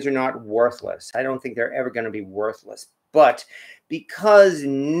 vintage pans are not worthless. I don't think they're ever going to be worthless. But because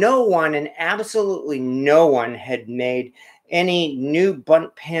no one, and absolutely no one, had made any new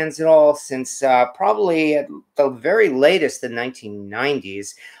bundt pans at all since probably at the very latest, the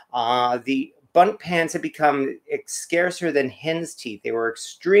 1990s, the bundt pans have become scarcer than hen's teeth. They were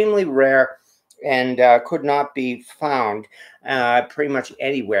extremely rare and could not be found pretty much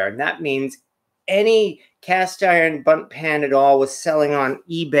anywhere. And that means any cast iron bundt pan at all was selling on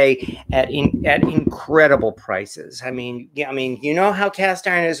eBay at incredible prices. I mean, you know how cast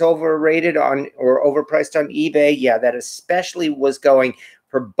iron is overrated on or overpriced on eBay? Yeah, that especially was going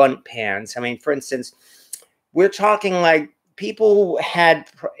for bundt pans. I mean, for instance, we're talking like people had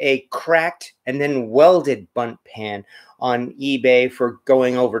a cracked and then welded bundt pan on eBay for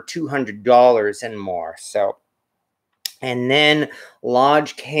going over $200 and more. So, and then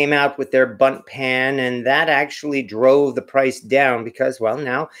Lodge came out with their bundt pan, and that actually drove the price down because, well,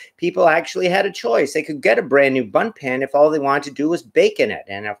 now people actually had a choice. They could get a brand new bundt pan if all they wanted to do was bake in it.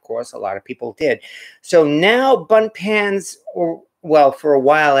 And of course, a lot of people did. So now bundt pans, or well, for a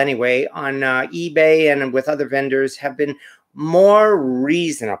while anyway, on eBay and with other vendors have been more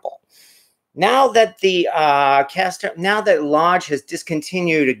reasonable. Now that the now that Lodge has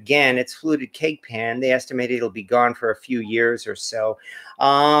discontinued again its fluted cake pan, they estimate it'll be gone for a few years or so.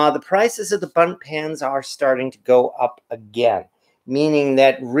 The prices of the bundt pans are starting to go up again, meaning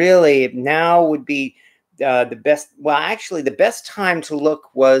that really now would be the best. Well, actually, the best time to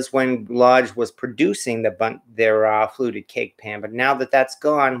look was when Lodge was producing their fluted cake pan. But now that that's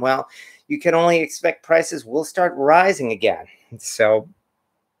gone, well, you can only expect prices will start rising again. So.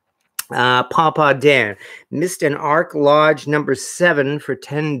 Papa Dan missed an Arc Lodge number 7 for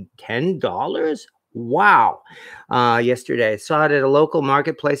 $10. Wow. Yesterday, I saw it at a local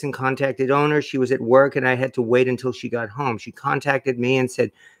marketplace and contacted owner. She was at work and I had to wait until she got home. She contacted me and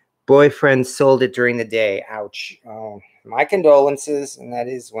said, boyfriend sold it during the day. Ouch. Oh, my condolences. And that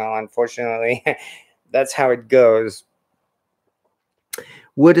is, well, unfortunately, that's how it goes.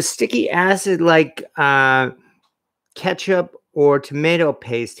 Would a sticky acid like ketchup or tomato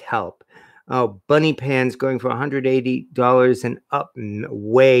paste help? Oh, bunny pans going for $180 and up,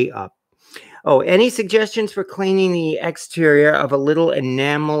 way up. Oh, any suggestions for cleaning the exterior of a little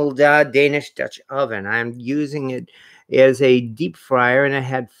enameled Danish Dutch oven? I'm using it as a deep fryer and I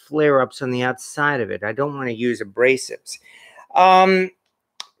had flare-ups on the outside of it. I don't want to use abrasives.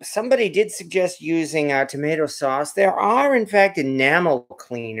 Somebody did suggest using tomato sauce. There are, in fact, enamel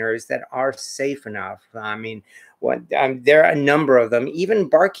cleaners that are safe enough. I mean, there are a number of them. Even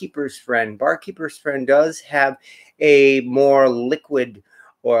Barkeeper's Friend. Barkeeper's Friend does have a more liquid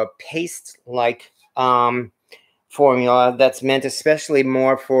or paste-like formula that's meant especially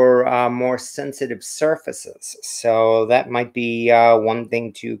more for more sensitive surfaces. So that might be one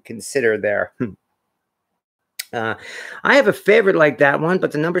thing to consider there. I have a favorite like that one,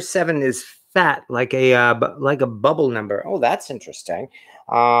 but the number 7 is fat, like a bubble number. Oh, that's interesting.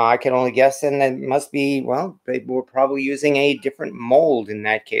 I can only guess, and it must be, well, they were probably using a different mold in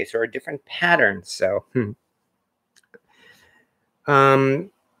that case, or a different pattern. So, and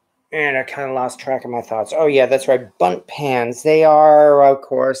I kind of lost track of my thoughts. Oh, yeah, that's right. Bundt pans. They are, of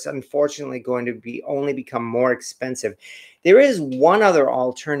course, unfortunately going to be only become more expensive. There is one other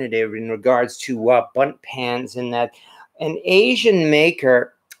alternative in regards to bundt pans, in that an Asian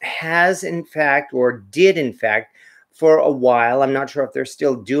maker has, in fact, or did, in fact, for a while. I'm not sure if they're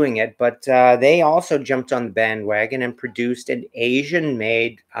still doing it, but they also jumped on the bandwagon and produced an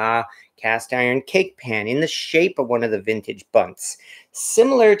Asian-made cast iron cake pan in the shape of one of the vintage bundts,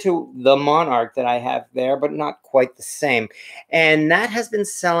 similar to the Monarch that I have there, but not quite the same. And that has been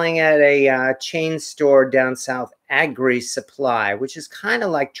selling at a chain store down south, Agri Supply, which is kind of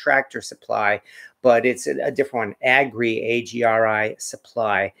like Tractor Supply, but it's a different one, Agri, A-G-R-I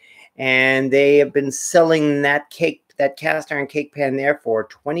Supply. And they have been selling that cast iron cake pan there for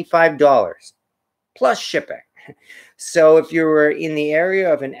 $25 plus shipping. So if you were in the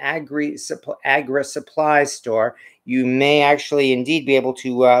area of an Agri Supply store, you may actually indeed be able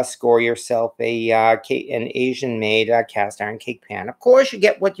to score yourself an Asian-made cast iron cake pan. Of course, you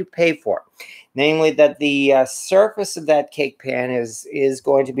get what you pay for, namely that the surface of that cake pan is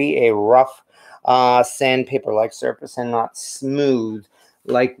going to be a rough sandpaper-like surface and not smooth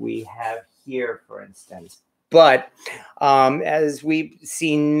like we have here, for instance. But as we've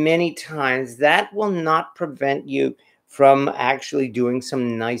seen many times, that will not prevent you from actually doing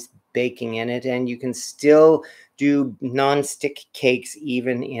some nice baking in it, and you can still do non-stick cakes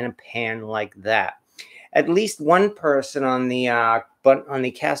even in a pan like that. At least one person on the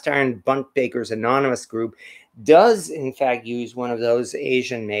Cast Iron Bundt Bakers Anonymous group does, in fact, use one of those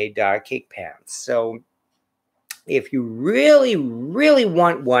Asian-made cake pans. So if you really, really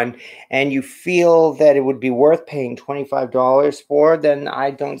want one and you feel that it would be worth paying $25 for, then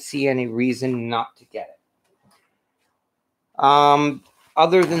I don't see any reason not to get it.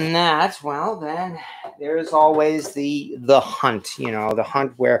 Other than that, well, then there's always the hunt, the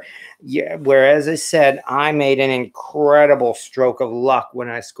hunt where as I said, I made an incredible stroke of luck when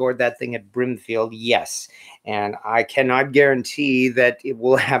I scored that thing at Brimfield, yes. And I cannot guarantee that it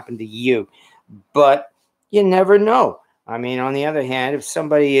will happen to you. But you never know. I mean, on the other hand, if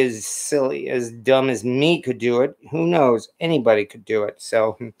somebody as silly, as dumb as me could do it, who knows? Anybody could do it.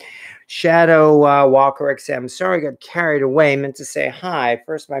 So, Shadow Walker XM, sorry, I got carried away. Meant to say hi.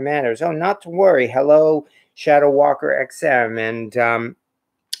 First, my manners. Oh, not to worry. Hello, Shadow Walker XM. And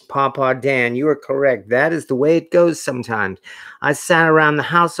Papa Dan, you are correct. That is the way it goes sometimes. I sat around the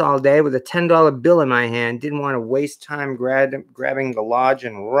house all day with a $10 bill in my hand. Didn't want to waste time grabbing the lodge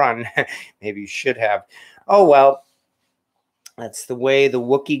and run. Maybe you should have. Oh, well, that's the way the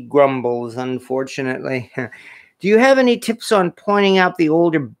Wookiee grumbles, unfortunately. Do you have any tips on pointing out the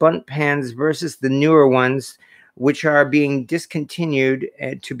older bundt pans versus the newer ones, which are being discontinued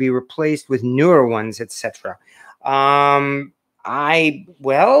to be replaced with newer ones, etc.? I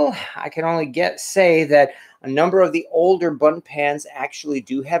can only say that a number of the older bundt pans actually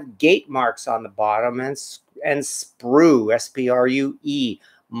do have gate marks on the bottom and sprue, S-P-R-U-E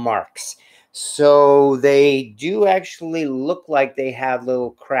marks. So they do actually look like they have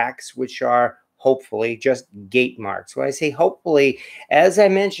little cracks, which are hopefully just gate marks. When I say hopefully, as I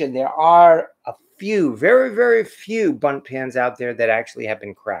mentioned, there are a few, very, very few bundt pans out there that actually have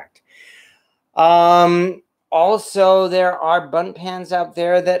been cracked. Also, there are bundt pans out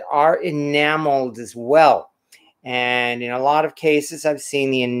there that are enameled as well. And in a lot of cases, I've seen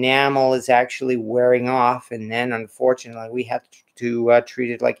the enamel is actually wearing off. And then, unfortunately, we have to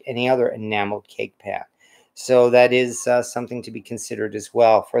treat it like any other enameled cake pan. So that is something to be considered as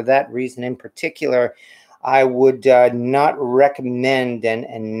well. For that reason in particular, I would not recommend an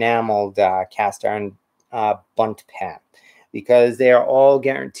enameled cast iron bundt pan, because they are all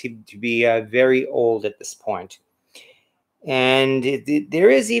guaranteed to be very old at this point. And there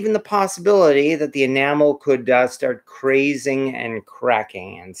is even the possibility that the enamel could start crazing and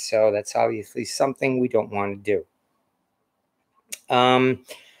cracking. And so that's obviously something we don't want to do.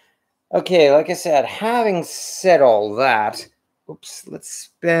 Okay, like I said, having said all that, oops, let's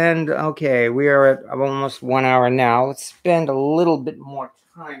spend, okay, we are at almost 1 hour now. Let's spend a little bit more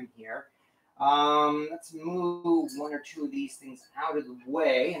time here. Let's move one or two of these things out of the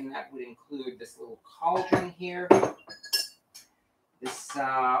way, and that would include this little cauldron here, this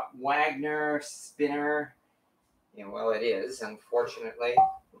Wagner spinner. Yeah, well, it is, unfortunately.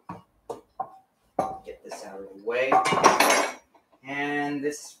 Get this out of the way. And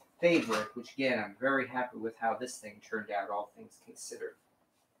this favorite, which again, I'm very happy with how this thing turned out, all things considered.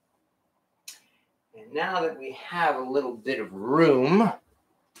 And now that we have a little bit of room,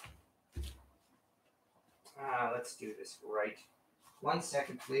 let's do this right. 1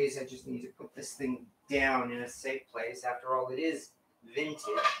 second, please. I just need to put this thing down in a safe place. After all, it is vintage,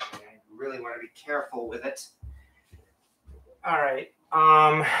 and I really want to be careful with it. All right.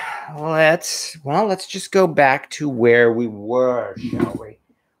 Let's just go back to where we were, shall we?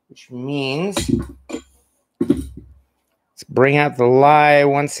 Which means let's bring out the lye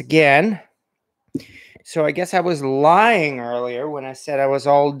once again. So I guess I was lying earlier when I said I was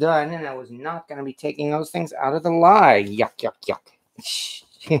all done and I was not going to be taking those things out of the lye. Yuck, yuck,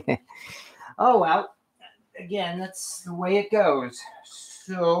 yuck. Oh, well, again, that's the way it goes.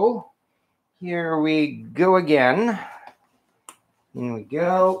 So here we go again. In we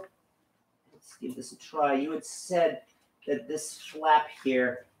go. Let's give this a try. You had said that this flap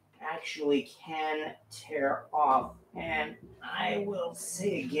here actually can tear off. And I will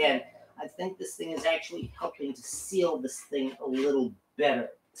say again, I think this thing is actually helping to seal this thing a little better.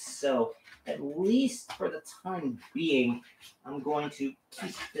 So at least for the time being, I'm going to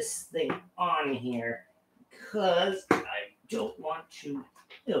keep this thing on here because I don't want to.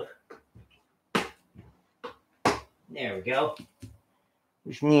 Ugh. There we go.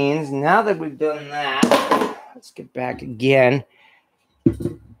 Which means now that we've done that, let's get back again.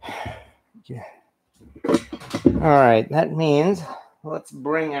 Yeah. All right, that means let's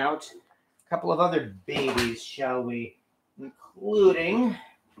bring out a couple of other babies, shall we? Including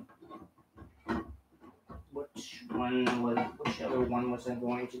which other one was I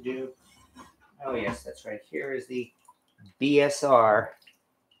going to do? Oh yes, that's right. Here is the BSR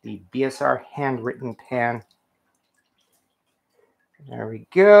handwritten pan. There we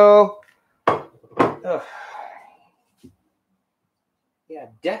go. Ugh. Yeah,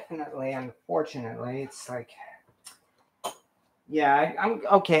 definitely. Unfortunately, it's like, yeah, I'm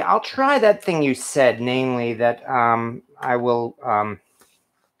okay. I'll try that thing you said, namely that I will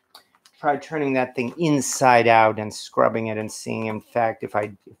try turning that thing inside out and scrubbing it and seeing, in fact, if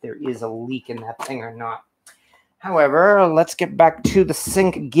there is a leak in that thing or not. However, let's get back to the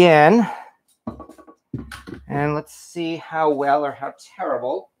sink again, and let's see how well or how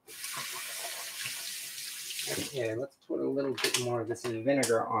terrible. Okay, let's put a little bit more of this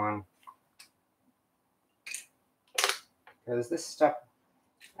vinegar on, because this stuff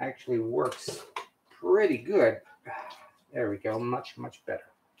actually works pretty good. There we go, much, much better.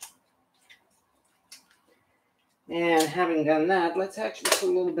 And having done that, let's actually put a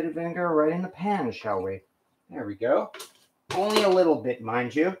little bit of vinegar right in the pan, shall we? There we go. Only a little bit,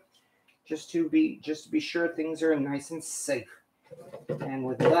 mind you, just to be sure things are nice and safe. And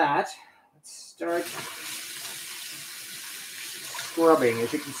with that, let's start scrubbing.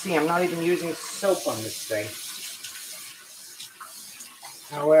 As you can see, I'm not even using soap on this thing.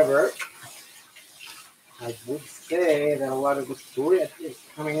 However, I would say that a lot of this grit is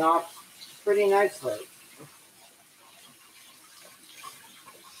coming off pretty nicely.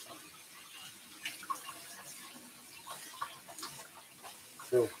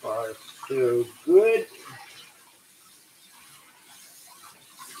 So far, so good.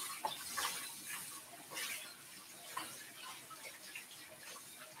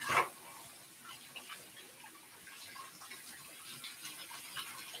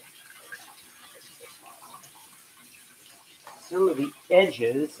 Some of the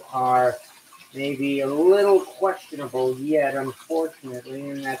edges are maybe a little questionable yet, unfortunately,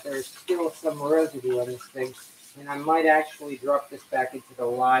 in that there's still some residue on this thing. And I might actually drop this back into the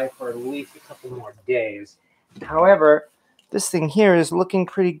lye for at least a couple more days. However, this thing here is looking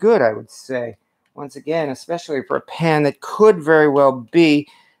pretty good, I would say. Once again, especially for a pan that could very well be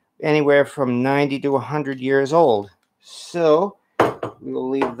anywhere from 90 to 100 years old. So we'll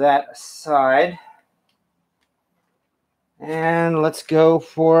leave that aside. And let's go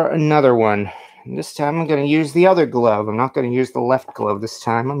for another one. And this time I'm going to use the other glove. I'm not going to use the left glove this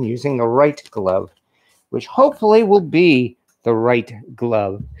time. I'm using the right glove, which hopefully will be the right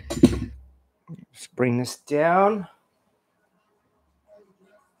glove. Let's bring this down.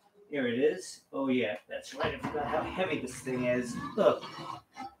 Here it is. Oh yeah, that's right. I forgot how heavy this thing is. Look,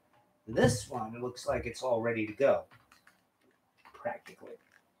 this one looks like it's all ready to go, practically.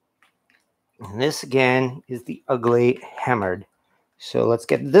 And this again is the ugly hammered. So let's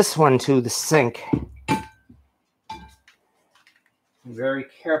get this one to the sink. Very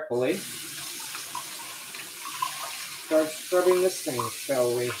carefully. Start scrubbing this thing,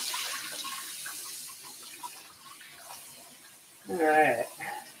 shall we? Alright.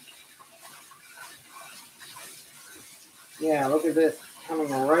 Yeah, look at this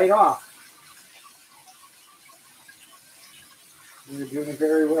coming right off. We're doing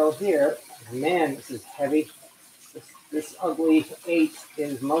very well here. Man, this is heavy. This ugly 8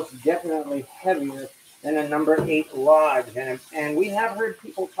 is most definitely heavier than a number 8 lodge. And we have heard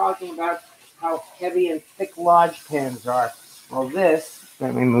people talking about how heavy and thick lodge pans are. Well, this,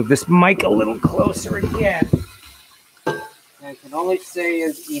 let me move this mic a little closer again. I can only say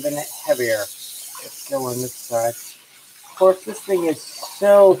is even heavier. Let's go on this side. Of course, this thing is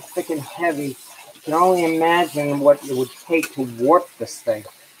so thick and heavy. You can only imagine what it would take to warp this thing.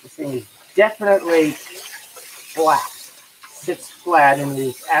 This thing is definitely flat. Sits flat and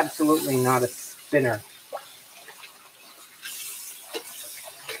is absolutely not a spinner.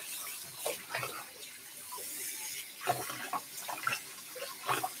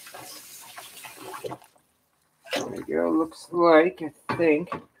 There we go. Looks like, I think,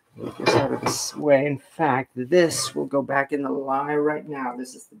 move this out of this way. In fact, this will go back in the lye right now.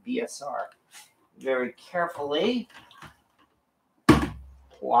 This is the BSR. Very carefully.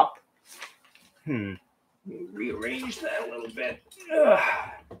 Plop. Rearrange that a little bit.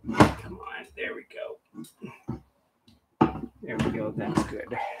 Come on, there we go. There we go, that's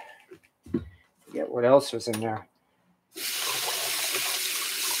good. Forget what else was in there.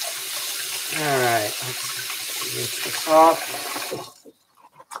 All right, let's rinse this off.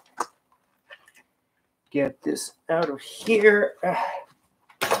 Get this out of here.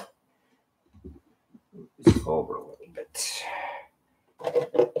 Move this over a little bit.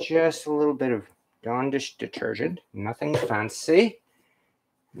 Just a little bit of Dawn dish detergent, nothing fancy.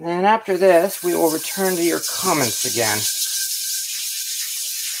 And then after this, we will return to your comments again.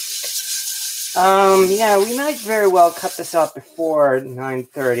 Yeah, we might very well cut this off before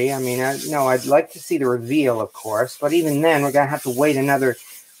 9:30. I mean, no, I'd like to see the reveal, of course, but even then, we're going to have to wait another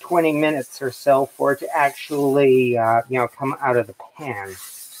 20 minutes or so for it to actually, come out of the pan.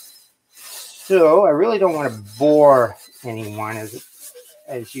 So I really don't want to bore anyone,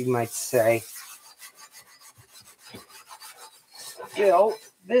 as you might say. Still,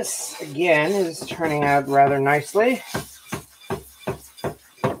 this again is turning out rather nicely.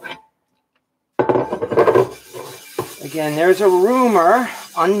 Again, there's a rumor,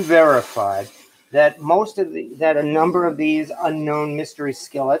 unverified, that a number of these unknown mystery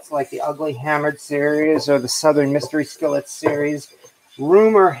skillets, like the Ugly Hammered series or the Southern Mystery Skillet series,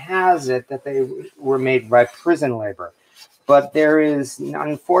 rumor has it that they were made by prison labor. But there is,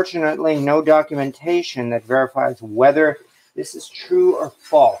 unfortunately, no documentation that verifies whether this is true or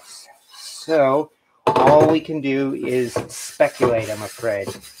false. So all we can do is speculate, I'm afraid.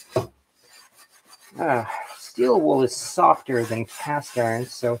 Steel wool is softer than cast iron,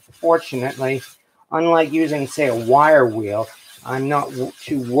 so fortunately, unlike using, say, a wire wheel, I'm not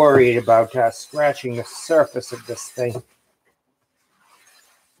too worried about scratching the surface of this thing.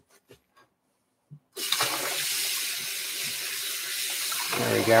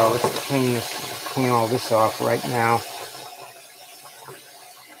 There we go. Let's clean all this off right now.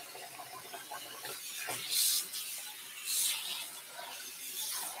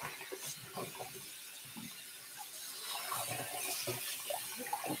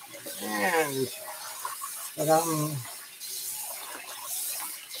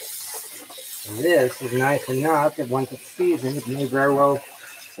 And this is nice enough that once it's seasoned, it may very well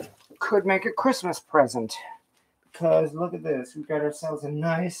could make a Christmas present. Because look at this, we've got ourselves a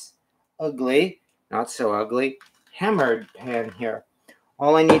nice, ugly, not so ugly, hammered pan here.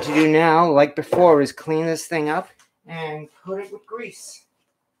 All I need to do now, like before, is clean this thing up and coat it with grease.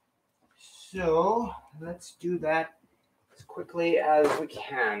 So let's do that as quickly as we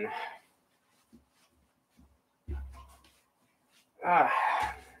can.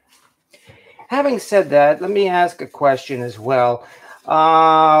 Having said that, let me ask a question as well.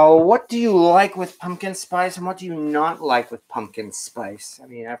 What do you like with pumpkin spice and what do you not like with pumpkin spice? I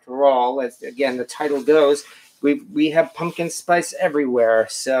mean, after all, as again the title goes, we have pumpkin spice everywhere.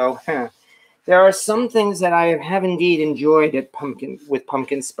 So there are some things that I have indeed enjoyed with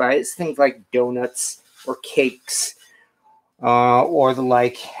pumpkin spice, things like donuts or cakes. Or the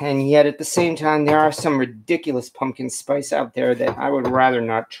like, and yet at the same time, there are some ridiculous pumpkin spice out there that I would rather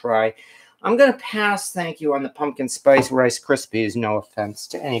not try. I'm going to pass, thank you, on the pumpkin spice Rice Krispies, no offense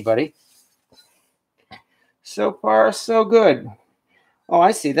to anybody. So far, so good. Oh,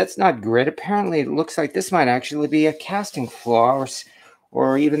 I see, that's not grit. Apparently, it looks like this might actually be a casting flaw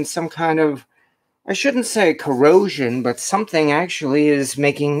or even some kind of, I shouldn't say corrosion, but something actually is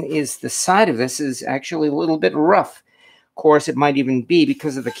the side of this is actually a little bit rough. Of course, it might even be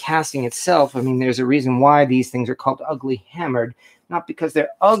because of the casting itself. I mean, there's a reason why these things are called ugly hammered. Not because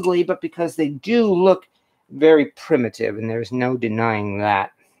they're ugly, but because they do look very primitive, and there's no denying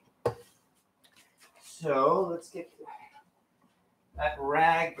that. So let's get that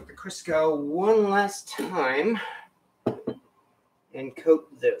rag with the Crisco one last time and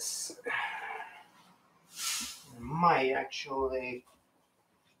coat this. I might actually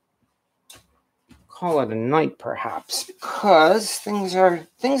call it a night perhaps, because things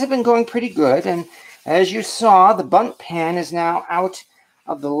have been going pretty good, and as you saw, the bundt pan is now out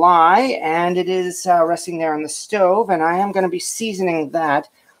of the lye and it is resting there on the stove, and I am going to be seasoning that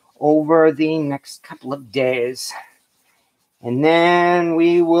over the next couple of days, and then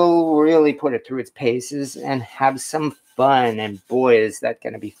we will really put it through its paces and have some fun, and boy is that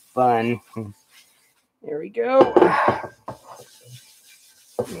going to be fun. There we go.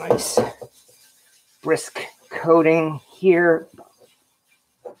 Nice brisk coating here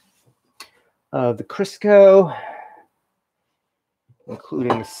of the Crisco,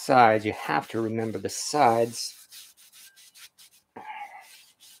 including the sides. You have to remember the sides.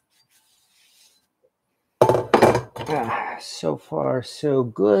 So far, so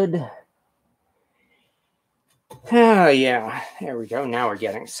good. Oh, yeah. There we go. Now we're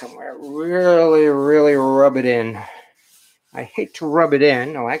getting somewhere. Really, really rub it in. I hate to rub it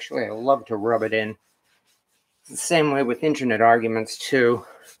in. No, actually, I love to rub it in. It's the same way with internet arguments, too.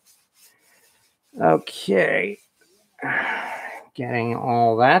 Okay. Getting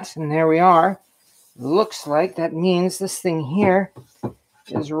all that, and there we are. Looks like that means this thing here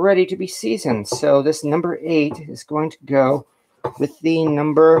is ready to be seasoned. So this number 8 is going to go with the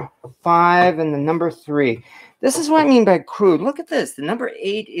number 5 and the number 3. This is what I mean by crude. Look at this. The number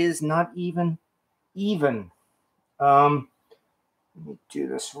 8 is not even. Let me do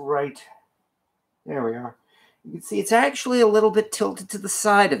this right. There we are. You can see it's actually a little bit tilted to the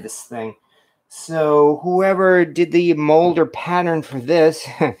side of this thing. So whoever did the mold or pattern for this,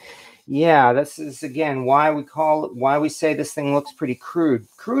 yeah, this is again why we say this thing looks pretty crude.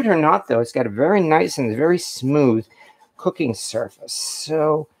 Crude or not, though, it's got a very nice and very smooth cooking surface.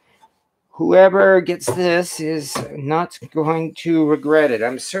 So whoever gets this is not going to regret it.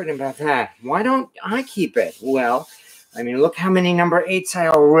 I'm certain about that. Why don't I keep it? Well, I mean, look how many number 8s I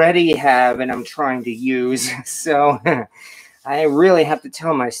already have and I'm trying to use. So I really have to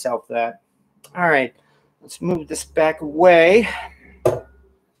tell myself that. All right, let's move this back away.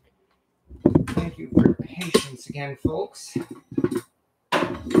 Thank you for your patience again, folks.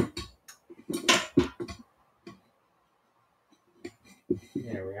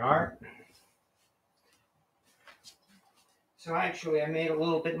 There we are. So actually, I made a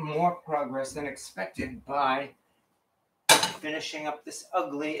little bit more progress than expected by finishing up this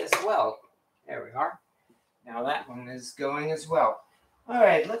ugly as well. There we are. Now that one is going as well. All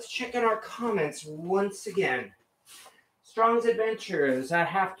right, let's check in our comments once again. Strong's Adventures, I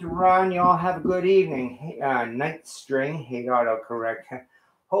have to run. Y'all have a good evening. Night String, hate autocorrect.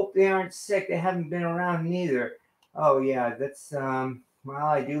 Hope they aren't sick. They haven't been around neither. Oh, yeah, that's, well,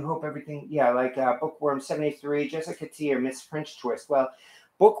 I do hope everything, yeah, like Bookworm 73, Jessica T, or Miss French Twist. Well,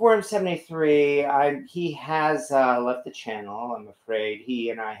 Bookworm 73, he has left the channel, I'm afraid. He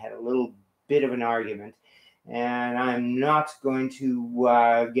and I had a little bit of an argument, and I'm not going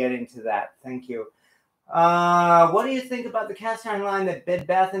to get into that. Thank you. What do you think about the cast iron line that Bed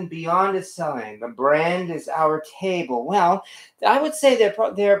Bath & Beyond is selling? The brand is Our Table. Well, I would say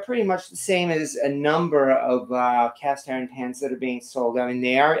they're pretty much the same as a number of cast iron pans that are being sold. I mean,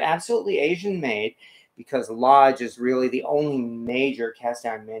 they are absolutely Asian made, because Lodge is really the only major cast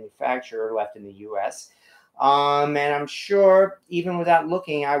iron manufacturer left in the U.S. And I'm sure, even without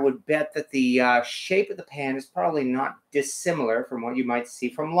looking, I would bet that the shape of the pan is probably not dissimilar from what you might see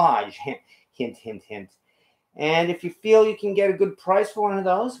from Lodge. Hint, hint, hint. And if you feel you can get a good price for one of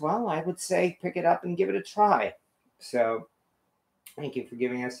those, well, I would say pick it up and give it a try. So, thank you for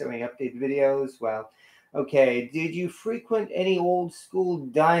giving us so many updated videos. Well, okay, did you frequent any old school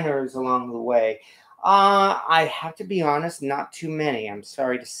diners along the way? I have to be honest, not too many, I'm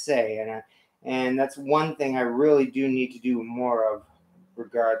sorry to say. And that's one thing I really do need to do more of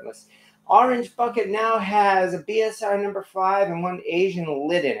regardless. Orange Bucket now has a BSR number 5 and one Asian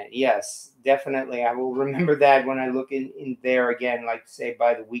lid in it. Yes, definitely. I will remember that when I look in there again, like say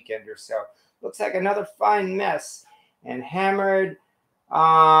by the weekend or so. Looks like another fine mess. And Hammered,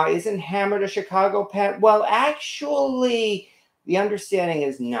 isn't Hammered a Chicago pan? Well, actually, the understanding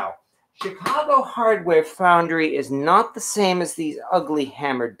is no. Chicago Hardware Foundry is not the same as these ugly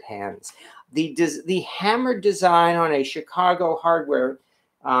Hammered pans. The Hammered design on a Chicago Hardware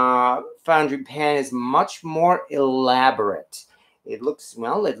Foundry pan is much more elaborate. It looks,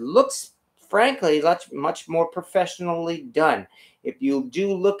 well, frankly much more professionally done. If you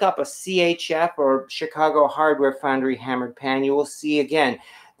do look up a CHF or Chicago Hardware Foundry Hammered pan, you will see again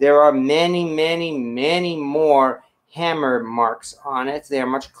there are many more hammer marks on it. They are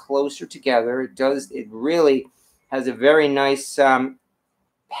much closer together. It really has a very nice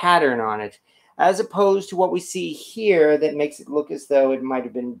pattern on it, as opposed to what we see here that makes it look as though it might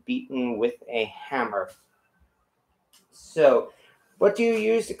have been beaten with a hammer. So, what do you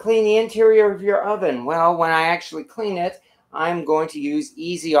use to clean the interior of your oven? Well, when I actually clean it, I'm going to use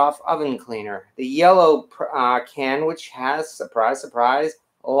Easy Off Oven Cleaner, the yellow can, which has, surprise, surprise,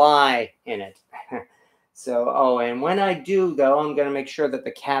 lye in it. So, oh, and when I do, though, I'm going to make sure that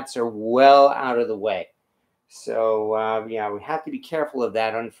the cats are well out of the way. So, yeah, we have to be careful of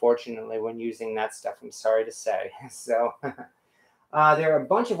that, unfortunately, when using that stuff, I'm sorry to say. So, there are a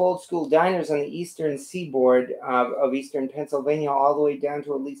bunch of old school diners on the eastern seaboard of eastern Pennsylvania, all the way down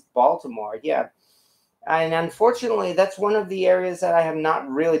to at least Baltimore. Yeah. And unfortunately, that's one of the areas that I have not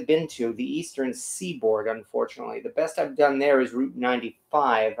really been to, the eastern seaboard, unfortunately. The best I've done there is Route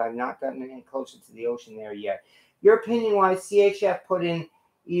 95. I've not gotten any closer to the ocean there yet. Your opinion why CHF put in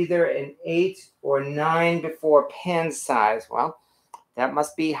either an 8 or 9 before pan size? Well, that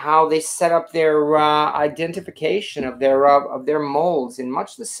must be how they set up their identification of their molds, in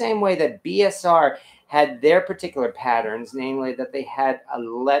much the same way that BSR had their particular patterns, namely that they had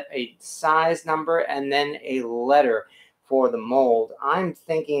a size number and then a letter for the mold. I'm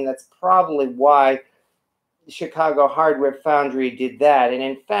thinking that's probably why Chicago Hardware Foundry did that. And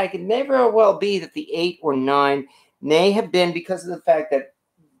in fact, it may very well be that the 8 or 9 may have been because of the fact that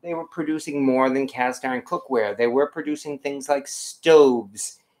they were producing more than cast iron cookware. They were producing things like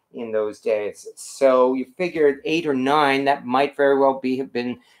stoves in those days. So you figured 8 or 9, that might very well have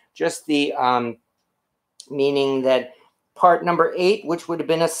been just the meaning that part number 8, which would have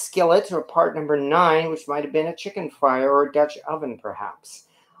been a skillet, or part number 9, which might have been a chicken fryer or a Dutch oven, perhaps.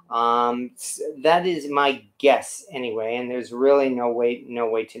 That is my guess anyway, and there's really no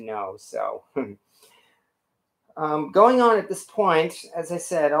way to know. So going on at this point, as I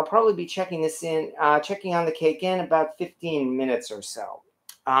said, I'll probably be checking on the cake in about 15 minutes or so.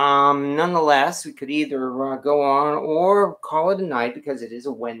 Nonetheless, we could either go on or call it a night because it is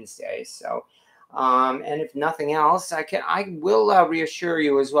a Wednesday. So, and if nothing else, I will reassure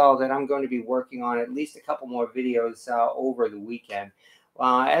you as well that I'm going to be working on at least a couple more videos over the weekend.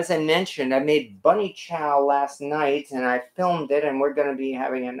 As I mentioned, I made bunny chow last night and I filmed it, and we're going to be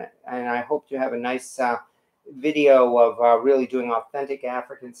having and I hope to have a nice video of really doing authentic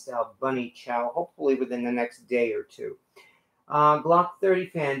African style bunny chow, hopefully within the next day or two. Glock 30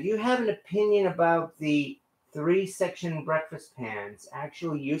 fan, do you have an opinion about the 3-section breakfast pans?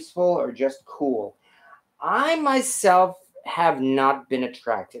 Actually useful or just cool? I myself have not been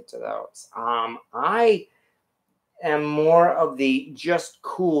attracted to those. I am more of the just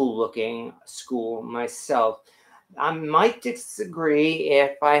cool looking school myself. I might disagree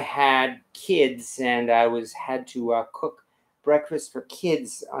if I had kids and I had to cook breakfast for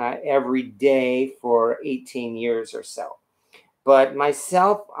kids every day for 18 years or so. But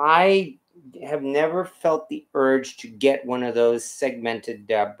myself, I have never felt the urge to get one of those segmented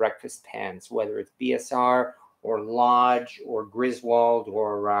breakfast pans, whether it's BSR or Lodge or Griswold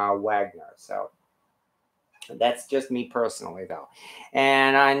or Wagner. So that's just me personally, though.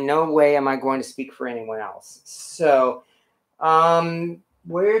 And in no way am I going to speak for anyone else. So, what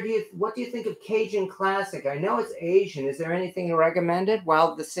do you think of Cajun Classic? I know it's Asian. Is there anything you recommended?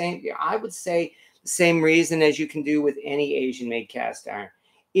 Well, I would say Same reason as you can do with any Asian-made cast iron.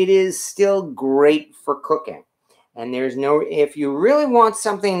 It is still great for cooking. And there's no, if you really want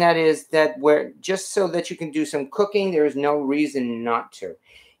something where just so that you can do some cooking, there's no reason not to.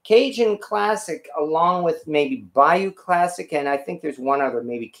 Cajun Classic, along with maybe Bayou Classic, and I think there's one other,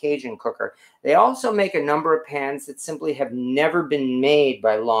 maybe Cajun Cooker. They also make a number of pans that simply have never been made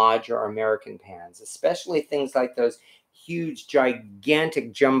by Lodge or American pans, especially things like those huge,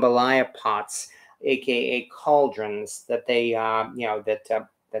 gigantic jambalaya pots, aka cauldrons, that they, that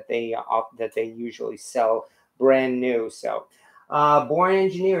they usually sell brand new. So, Born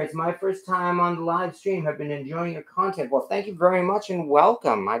Engineer, it's my first time on the live stream. I've been enjoying your content. Well, thank you very much and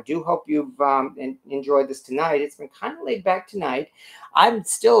welcome. I do hope you've enjoyed this tonight. It's been kind of laid back tonight. I'm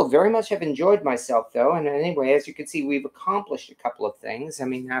still very much have enjoyed myself, though. And anyway, as you can see, we've accomplished a couple of things. I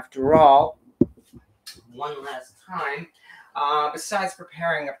mean, after all, one last time, besides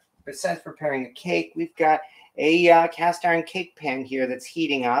preparing a cake, we've got a cast iron cake pan here that's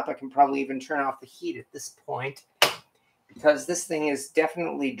heating up. I can probably even turn off the heat at this point, because this thing is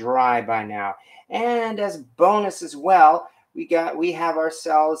definitely dry by now. And as bonus as well, we have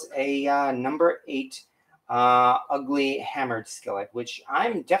ourselves a number 8 ugly hammered skillet, which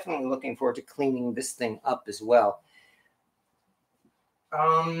I'm definitely looking forward to cleaning this thing up as well.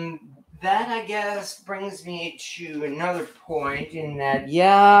 That, I guess, brings me to another point in that,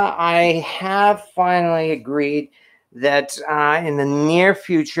 yeah, I have finally agreed that in the near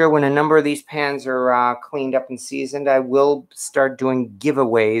future, when a number of these pans are cleaned up and seasoned, I will start doing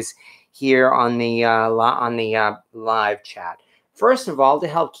giveaways here on the live chat. First of all, to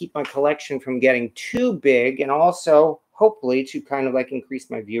help keep my collection from getting too big, and also hopefully to kind of like increase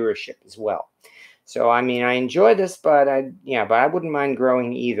my viewership as well. So I mean, I enjoy this, but I wouldn't mind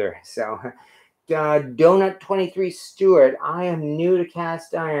growing either. So. Donut 23 Stewart, I am new to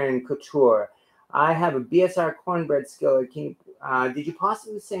cast iron couture. I have a BSR cornbread skillet. Did you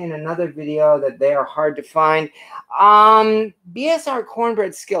possibly say in another video that they are hard to find? BSR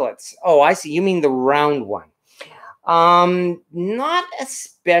cornbread skillets. Oh, I see. You mean the round one. Not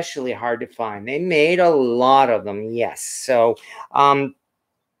especially hard to find. They made a lot of them, yes. So,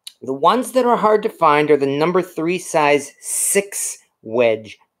 the ones that are hard to find are the number 3 size 6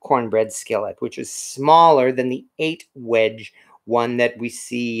 wedge cornbread skillet, which is smaller than the 8 wedge one that we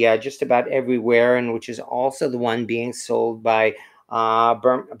see just about everywhere, and which is also the one being sold by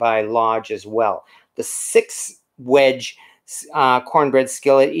Lodge as well. The 6 wedge cornbread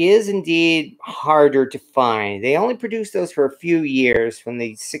skillet is indeed harder to find. They only produced those for a few years, from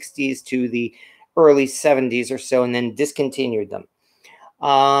the 60s to the early 70s or so, and then discontinued them.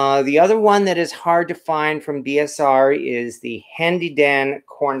 The other one that is hard to find from BSR is the Handy Dan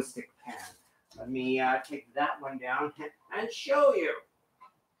cornstick pan. Let me take that one down and show you.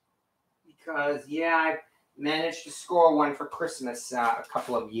 Because, yeah, I managed to score one for Christmas a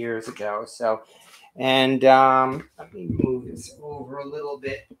couple of years ago. So, and let me move this over a little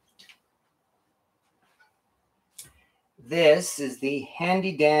bit. This is the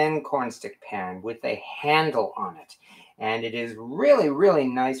Handy Dan cornstick pan with a handle on it. And it is really, really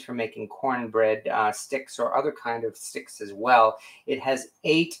nice for making cornbread sticks or other kind of sticks as well. It has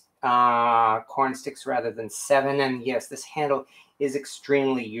 8 corn sticks rather than 7. And yes, this handle is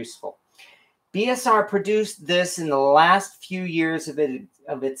extremely useful. BSR produced this in the last few years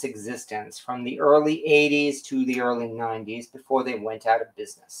of its existence, from the early 80s to the early 90s, before they went out of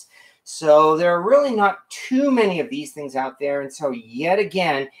business. So there are really not too many of these things out there. And so yet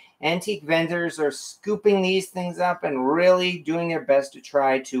again, antique vendors are scooping these things up and really doing their best to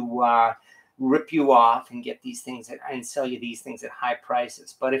try to rip you off and get these things and sell you these things at high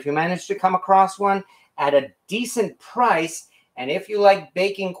prices. But if you manage to come across one at a decent price, and if you like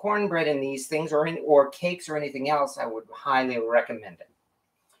baking cornbread in these things or cakes or anything else, I would highly recommend it.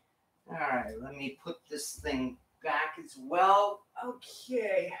 All right, let me put this thing back as well.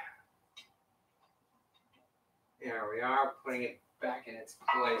 Okay. There we are, putting it back in its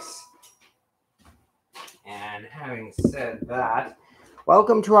place. And having said that,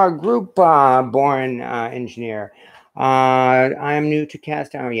 welcome to our group, Born Engineer. I am new to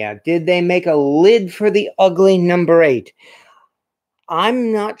cast iron. Yeah. Did they make a lid for the ugly number 8?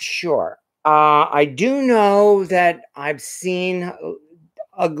 I'm not sure. I do know that I've seen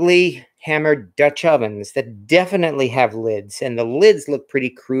ugly hammered Dutch ovens that definitely have lids, and the lids look pretty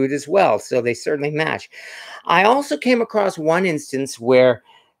crude as well, so they certainly match. I also came across one instance where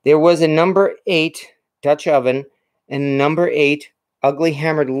there was a number 8 Dutch oven and number 8 ugly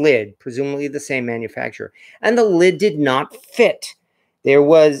hammered lid, presumably the same manufacturer, and the lid did not fit. It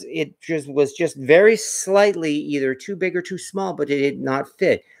was just very slightly either too big or too small, but it did not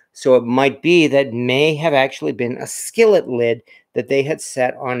fit. So it might be that may have actually been a skillet lid that they had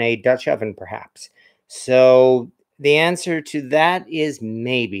set on a Dutch oven, perhaps. So the answer to that is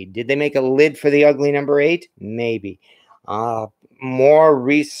maybe. Did they make a lid for the ugly number 8? Maybe. More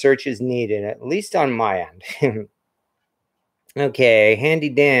research is needed, at least on my end. Okay, Handy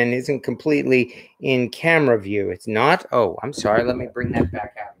Dan isn't completely in camera view. It's not? Oh, I'm sorry. Let me bring that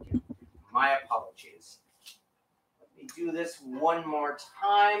back out again. My apologies. Let me do this one more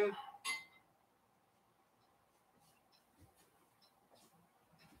time.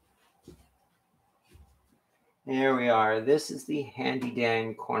 There we are. This is the Handy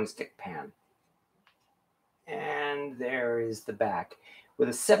Dan cornstick pan. And there is the back. With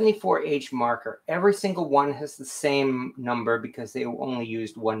a 74H marker, every single one has the same number because they only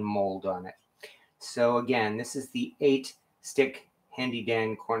used one mold on it. So again, this is the 8-stick Handy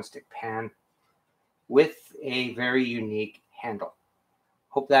Dan cornstick pan with a very unique handle.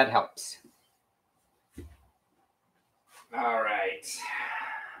 Hope that helps. All right.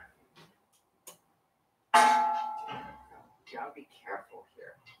 Gotta be careful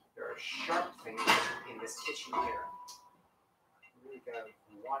here. There are sharp things in this kitchen here. Really gotta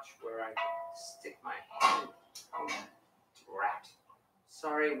watch where I stick my hand. Oh, rat.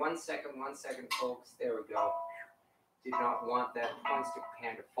 Sorry, one second, folks. There we go. Did not want that cornstick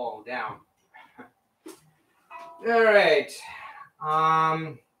pan to fall down. All right.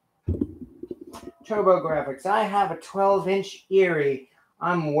 TurboGrafx. I have a 12-inch Erie.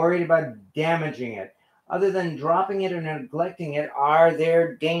 I'm worried about damaging it. Other than dropping it or neglecting it, are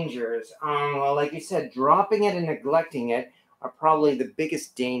there dangers? Well, like you said, dropping it and neglecting it are probably the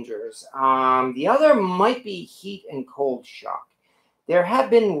biggest dangers. The other might be heat and cold shock. There have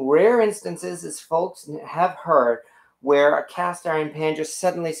been rare instances, as folks have heard, where a cast iron pan just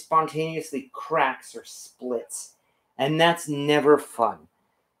suddenly spontaneously cracks or splits. And that's never fun.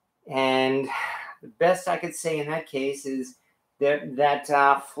 And the best I could say in that case is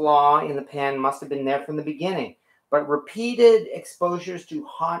that flaw in the pan must have been there from the beginning. But repeated exposures to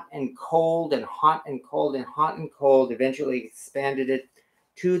hot and cold and hot and cold and hot and cold eventually expanded it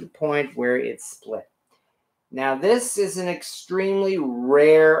to the point where it split. Now, this is an extremely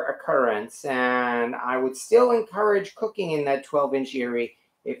rare occurrence, and I would still encourage cooking in that 12-inch Erie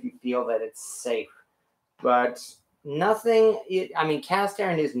if you feel that it's safe. But nothing, cast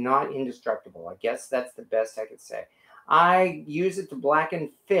iron is not indestructible. I guess that's the best I could say. I use it to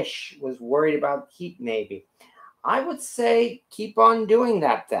blacken fish, was worried about heat maybe. I would say keep on doing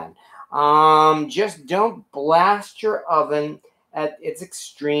that then. Just don't blast your oven at its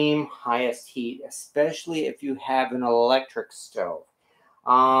extreme highest heat, especially if you have an electric stove.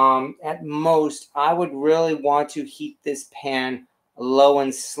 At most, I would really want to heat this pan low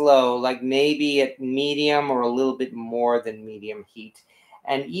and slow, like maybe at medium or a little bit more than medium heat.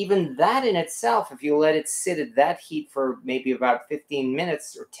 And even that in itself, if you let it sit at that heat for maybe about 15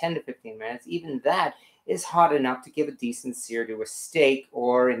 minutes or 10 to 15 minutes, even that is hot enough to give a decent sear to a steak,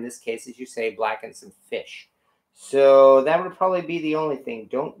 or in this case, as you say, blacken some fish. So that would probably be the only thing.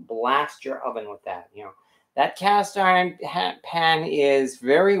 Don't blast your oven with that. That cast iron pan is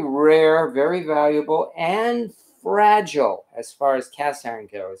very rare, very valuable, and fragile as far as cast iron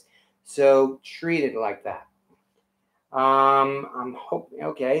goes. So treat it like that.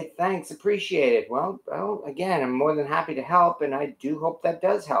 Okay, thanks, appreciate it. Well, again, I'm more than happy to help, and I do hope that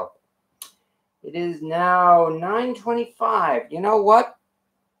does help. It is now 9:25. You know what?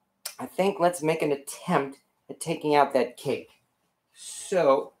 I think let's make an attempt at taking out that cake.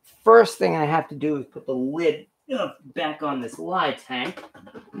 So, first thing I have to do is put the lid back on this lye tank.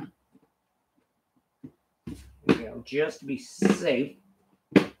 Just to be safe.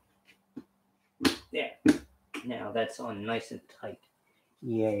 There. Now that's on nice and tight.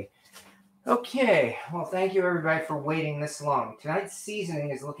 Yay. Okay. Well, thank you everybody for waiting this long. Tonight's seasoning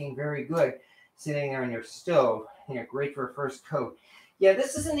is looking very good. Sitting there on your stove. Great for a first coat. Yeah,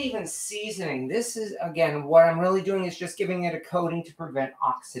 this isn't even seasoning. This is, again, what I'm really doing is just giving it a coating to prevent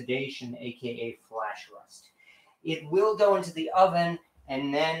oxidation, aka flash rust. It will go into the oven,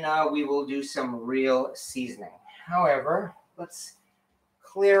 and then we will do some real seasoning. However, let's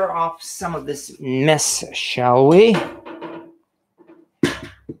clear off some of this mess, shall we?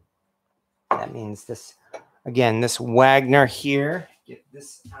 That means this, again, this Wagner here. Get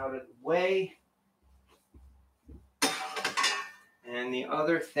this out of the way. And the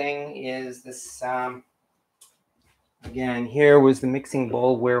other thing is this, again, here was the mixing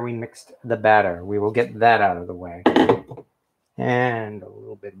bowl where we mixed the batter. We will get that out of the way. And a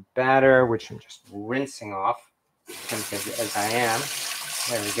little bit of batter, which I'm just rinsing off as I am.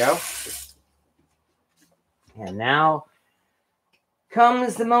 There we go. And now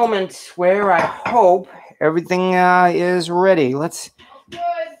comes the moment where I hope everything is ready. Good.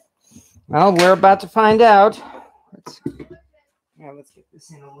 Well, we're about to find out. Let's get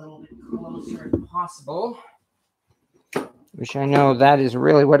this in a little bit closer if possible. Which I know that is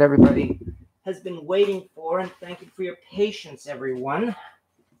really what everybody has been waiting for, and thank you for your patience, everyone.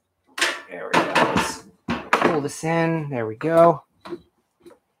 There we go. Let's pull this in. There we go.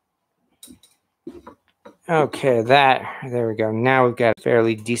 Okay, there we go. Now we've got a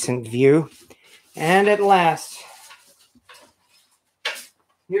fairly decent view. And at last,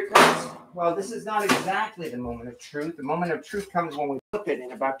 here comes, well, this is not exactly the moment of truth. The moment of truth comes when we flip it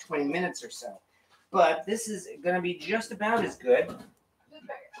in about 20 minutes or so. But this is going to be just about as good.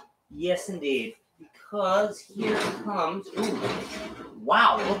 Yes, indeed. Because here it comes. Ooh,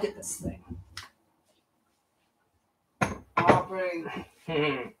 wow, look at this thing.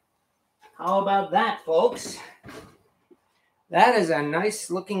 How about that, folks? That is a nice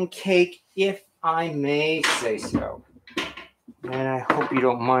looking cake, if I may say so. And I hope you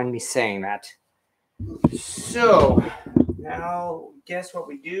don't mind me saying that. So, now, guess what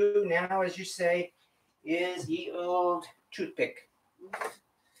we do now, as you say, is the old toothpick.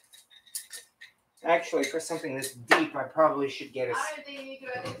 Actually, for something this deep, I probably should get a... I don't think you need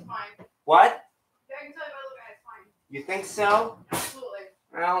to. I think it's fine. What? I can tell you by looking at it, it's fine. You think so? Absolutely.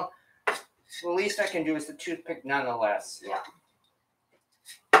 Well, the least I can do is the toothpick nonetheless. Yeah.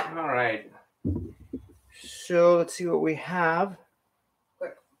 All right. So let's see what we have.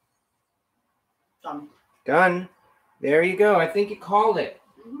 Quick. Done. Done. There you go. I think you called it.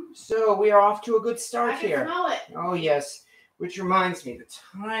 Mm-hmm. So we are off to a good start I can here. smell it. Oh, yes. Which reminds me, the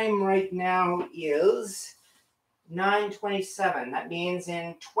time right now is 9:27. That means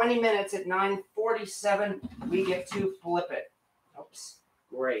in 20 minutes at 9:47, we get to flip it. Oops.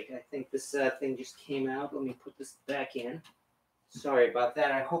 Great. I think this thing just came out. Let me put this back in. Sorry about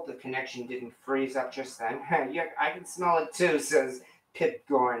that. I hope the connection didn't freeze up just then. Yeah, I can smell it too, says Pip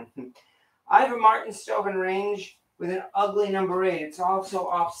Gorn. I have a Martin stove and range with an ugly number 8. It's also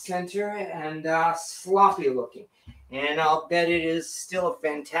off-center and sloppy looking. And I'll bet it is still a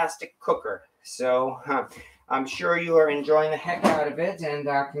fantastic cooker. So I'm sure you are enjoying the heck out of it. And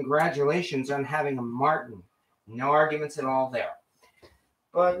congratulations on having a Martin. No arguments at all there.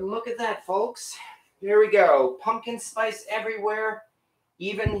 But look at that, folks. Here we go. Pumpkin spice everywhere,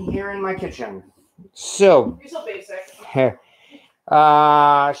 even here in my kitchen. So, You're so basic.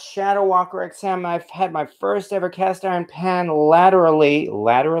 Shadow Walker XM, I've had my first ever cast iron pan literally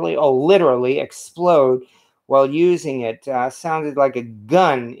explode while using it. Sounded like a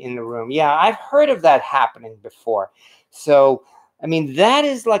gun in the room. Yeah, I've heard of that happening before. So, I mean, that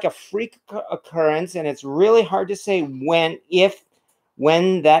is like a freak occurrence, and it's really hard to say when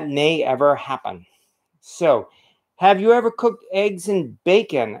that may ever happen. So, have you ever cooked eggs in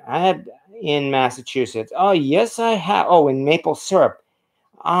bacon? I have in Massachusetts. Oh, yes, I have. Oh, in maple syrup.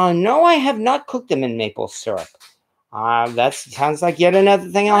 No, I have not cooked them in maple syrup. That sounds like yet another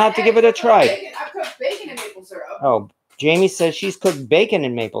thing. I'll have to give it a try. I've cooked bacon in maple syrup. Oh, Jamie says she's cooked bacon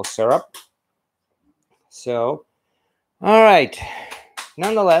in maple syrup. So, all right.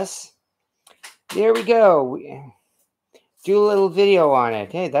 Nonetheless, there we go. Do a little video on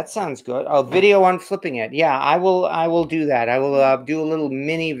it. Hey, that sounds good. Oh, video on flipping it. Yeah, I will do that. I will do a little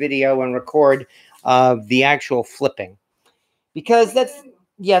mini video and record the actual flipping. Because that's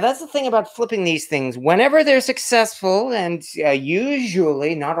the thing about flipping these things. Whenever they're successful, and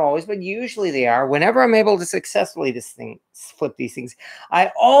usually, not always, but usually they are, whenever I'm able to successfully flip these things,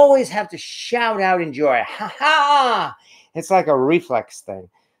 I always have to shout out in joy. Ha ha! It's like a reflex thing.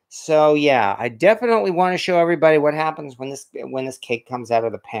 So yeah, I definitely want to show everybody what happens when this cake comes out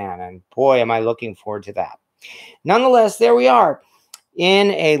of the pan, and boy, am I looking forward to that. Nonetheless, there we are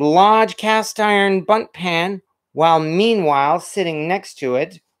in a large cast iron bundt pan, while meanwhile sitting next to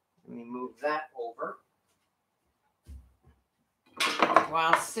it. Let me move that over.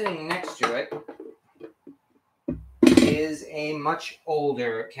 While sitting next to it is a much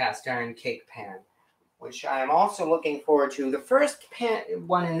older cast iron cake pan, which I am also looking forward to. The first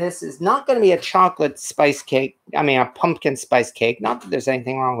one in this is not going to be a chocolate spice cake. I mean, a pumpkin spice cake. Not that there's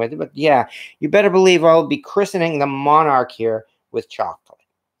anything wrong with it, but yeah, you better believe I'll be christening the monarch here with chocolate.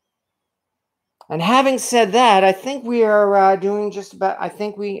 And having said that, I think we are doing just about. I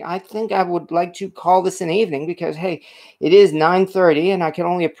think I would like to call this an evening because hey, it is 9:30, and I can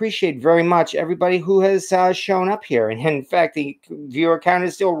only appreciate very much everybody who has shown up here. And in fact, the viewer count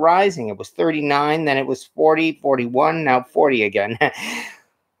is still rising. It was 39, then it was 40, 41, now 40 again,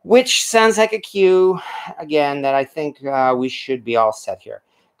 which sounds like a cue again that I think we should be all set here.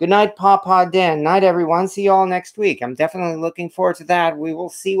 Good night, Papa Dan. Night, everyone. See you all next week. I'm definitely looking forward to that. We will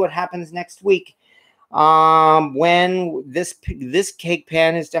see what happens next week. When this cake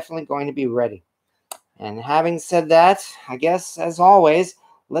pan is definitely going to be ready. And having said that, I guess as always,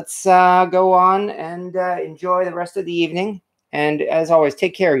 let's go on and enjoy the rest of the evening. And as always,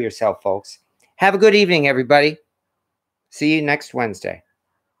 take care of yourself, folks. Have a good evening, everybody. See you next Wednesday.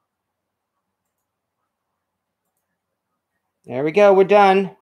 There we go. We're done.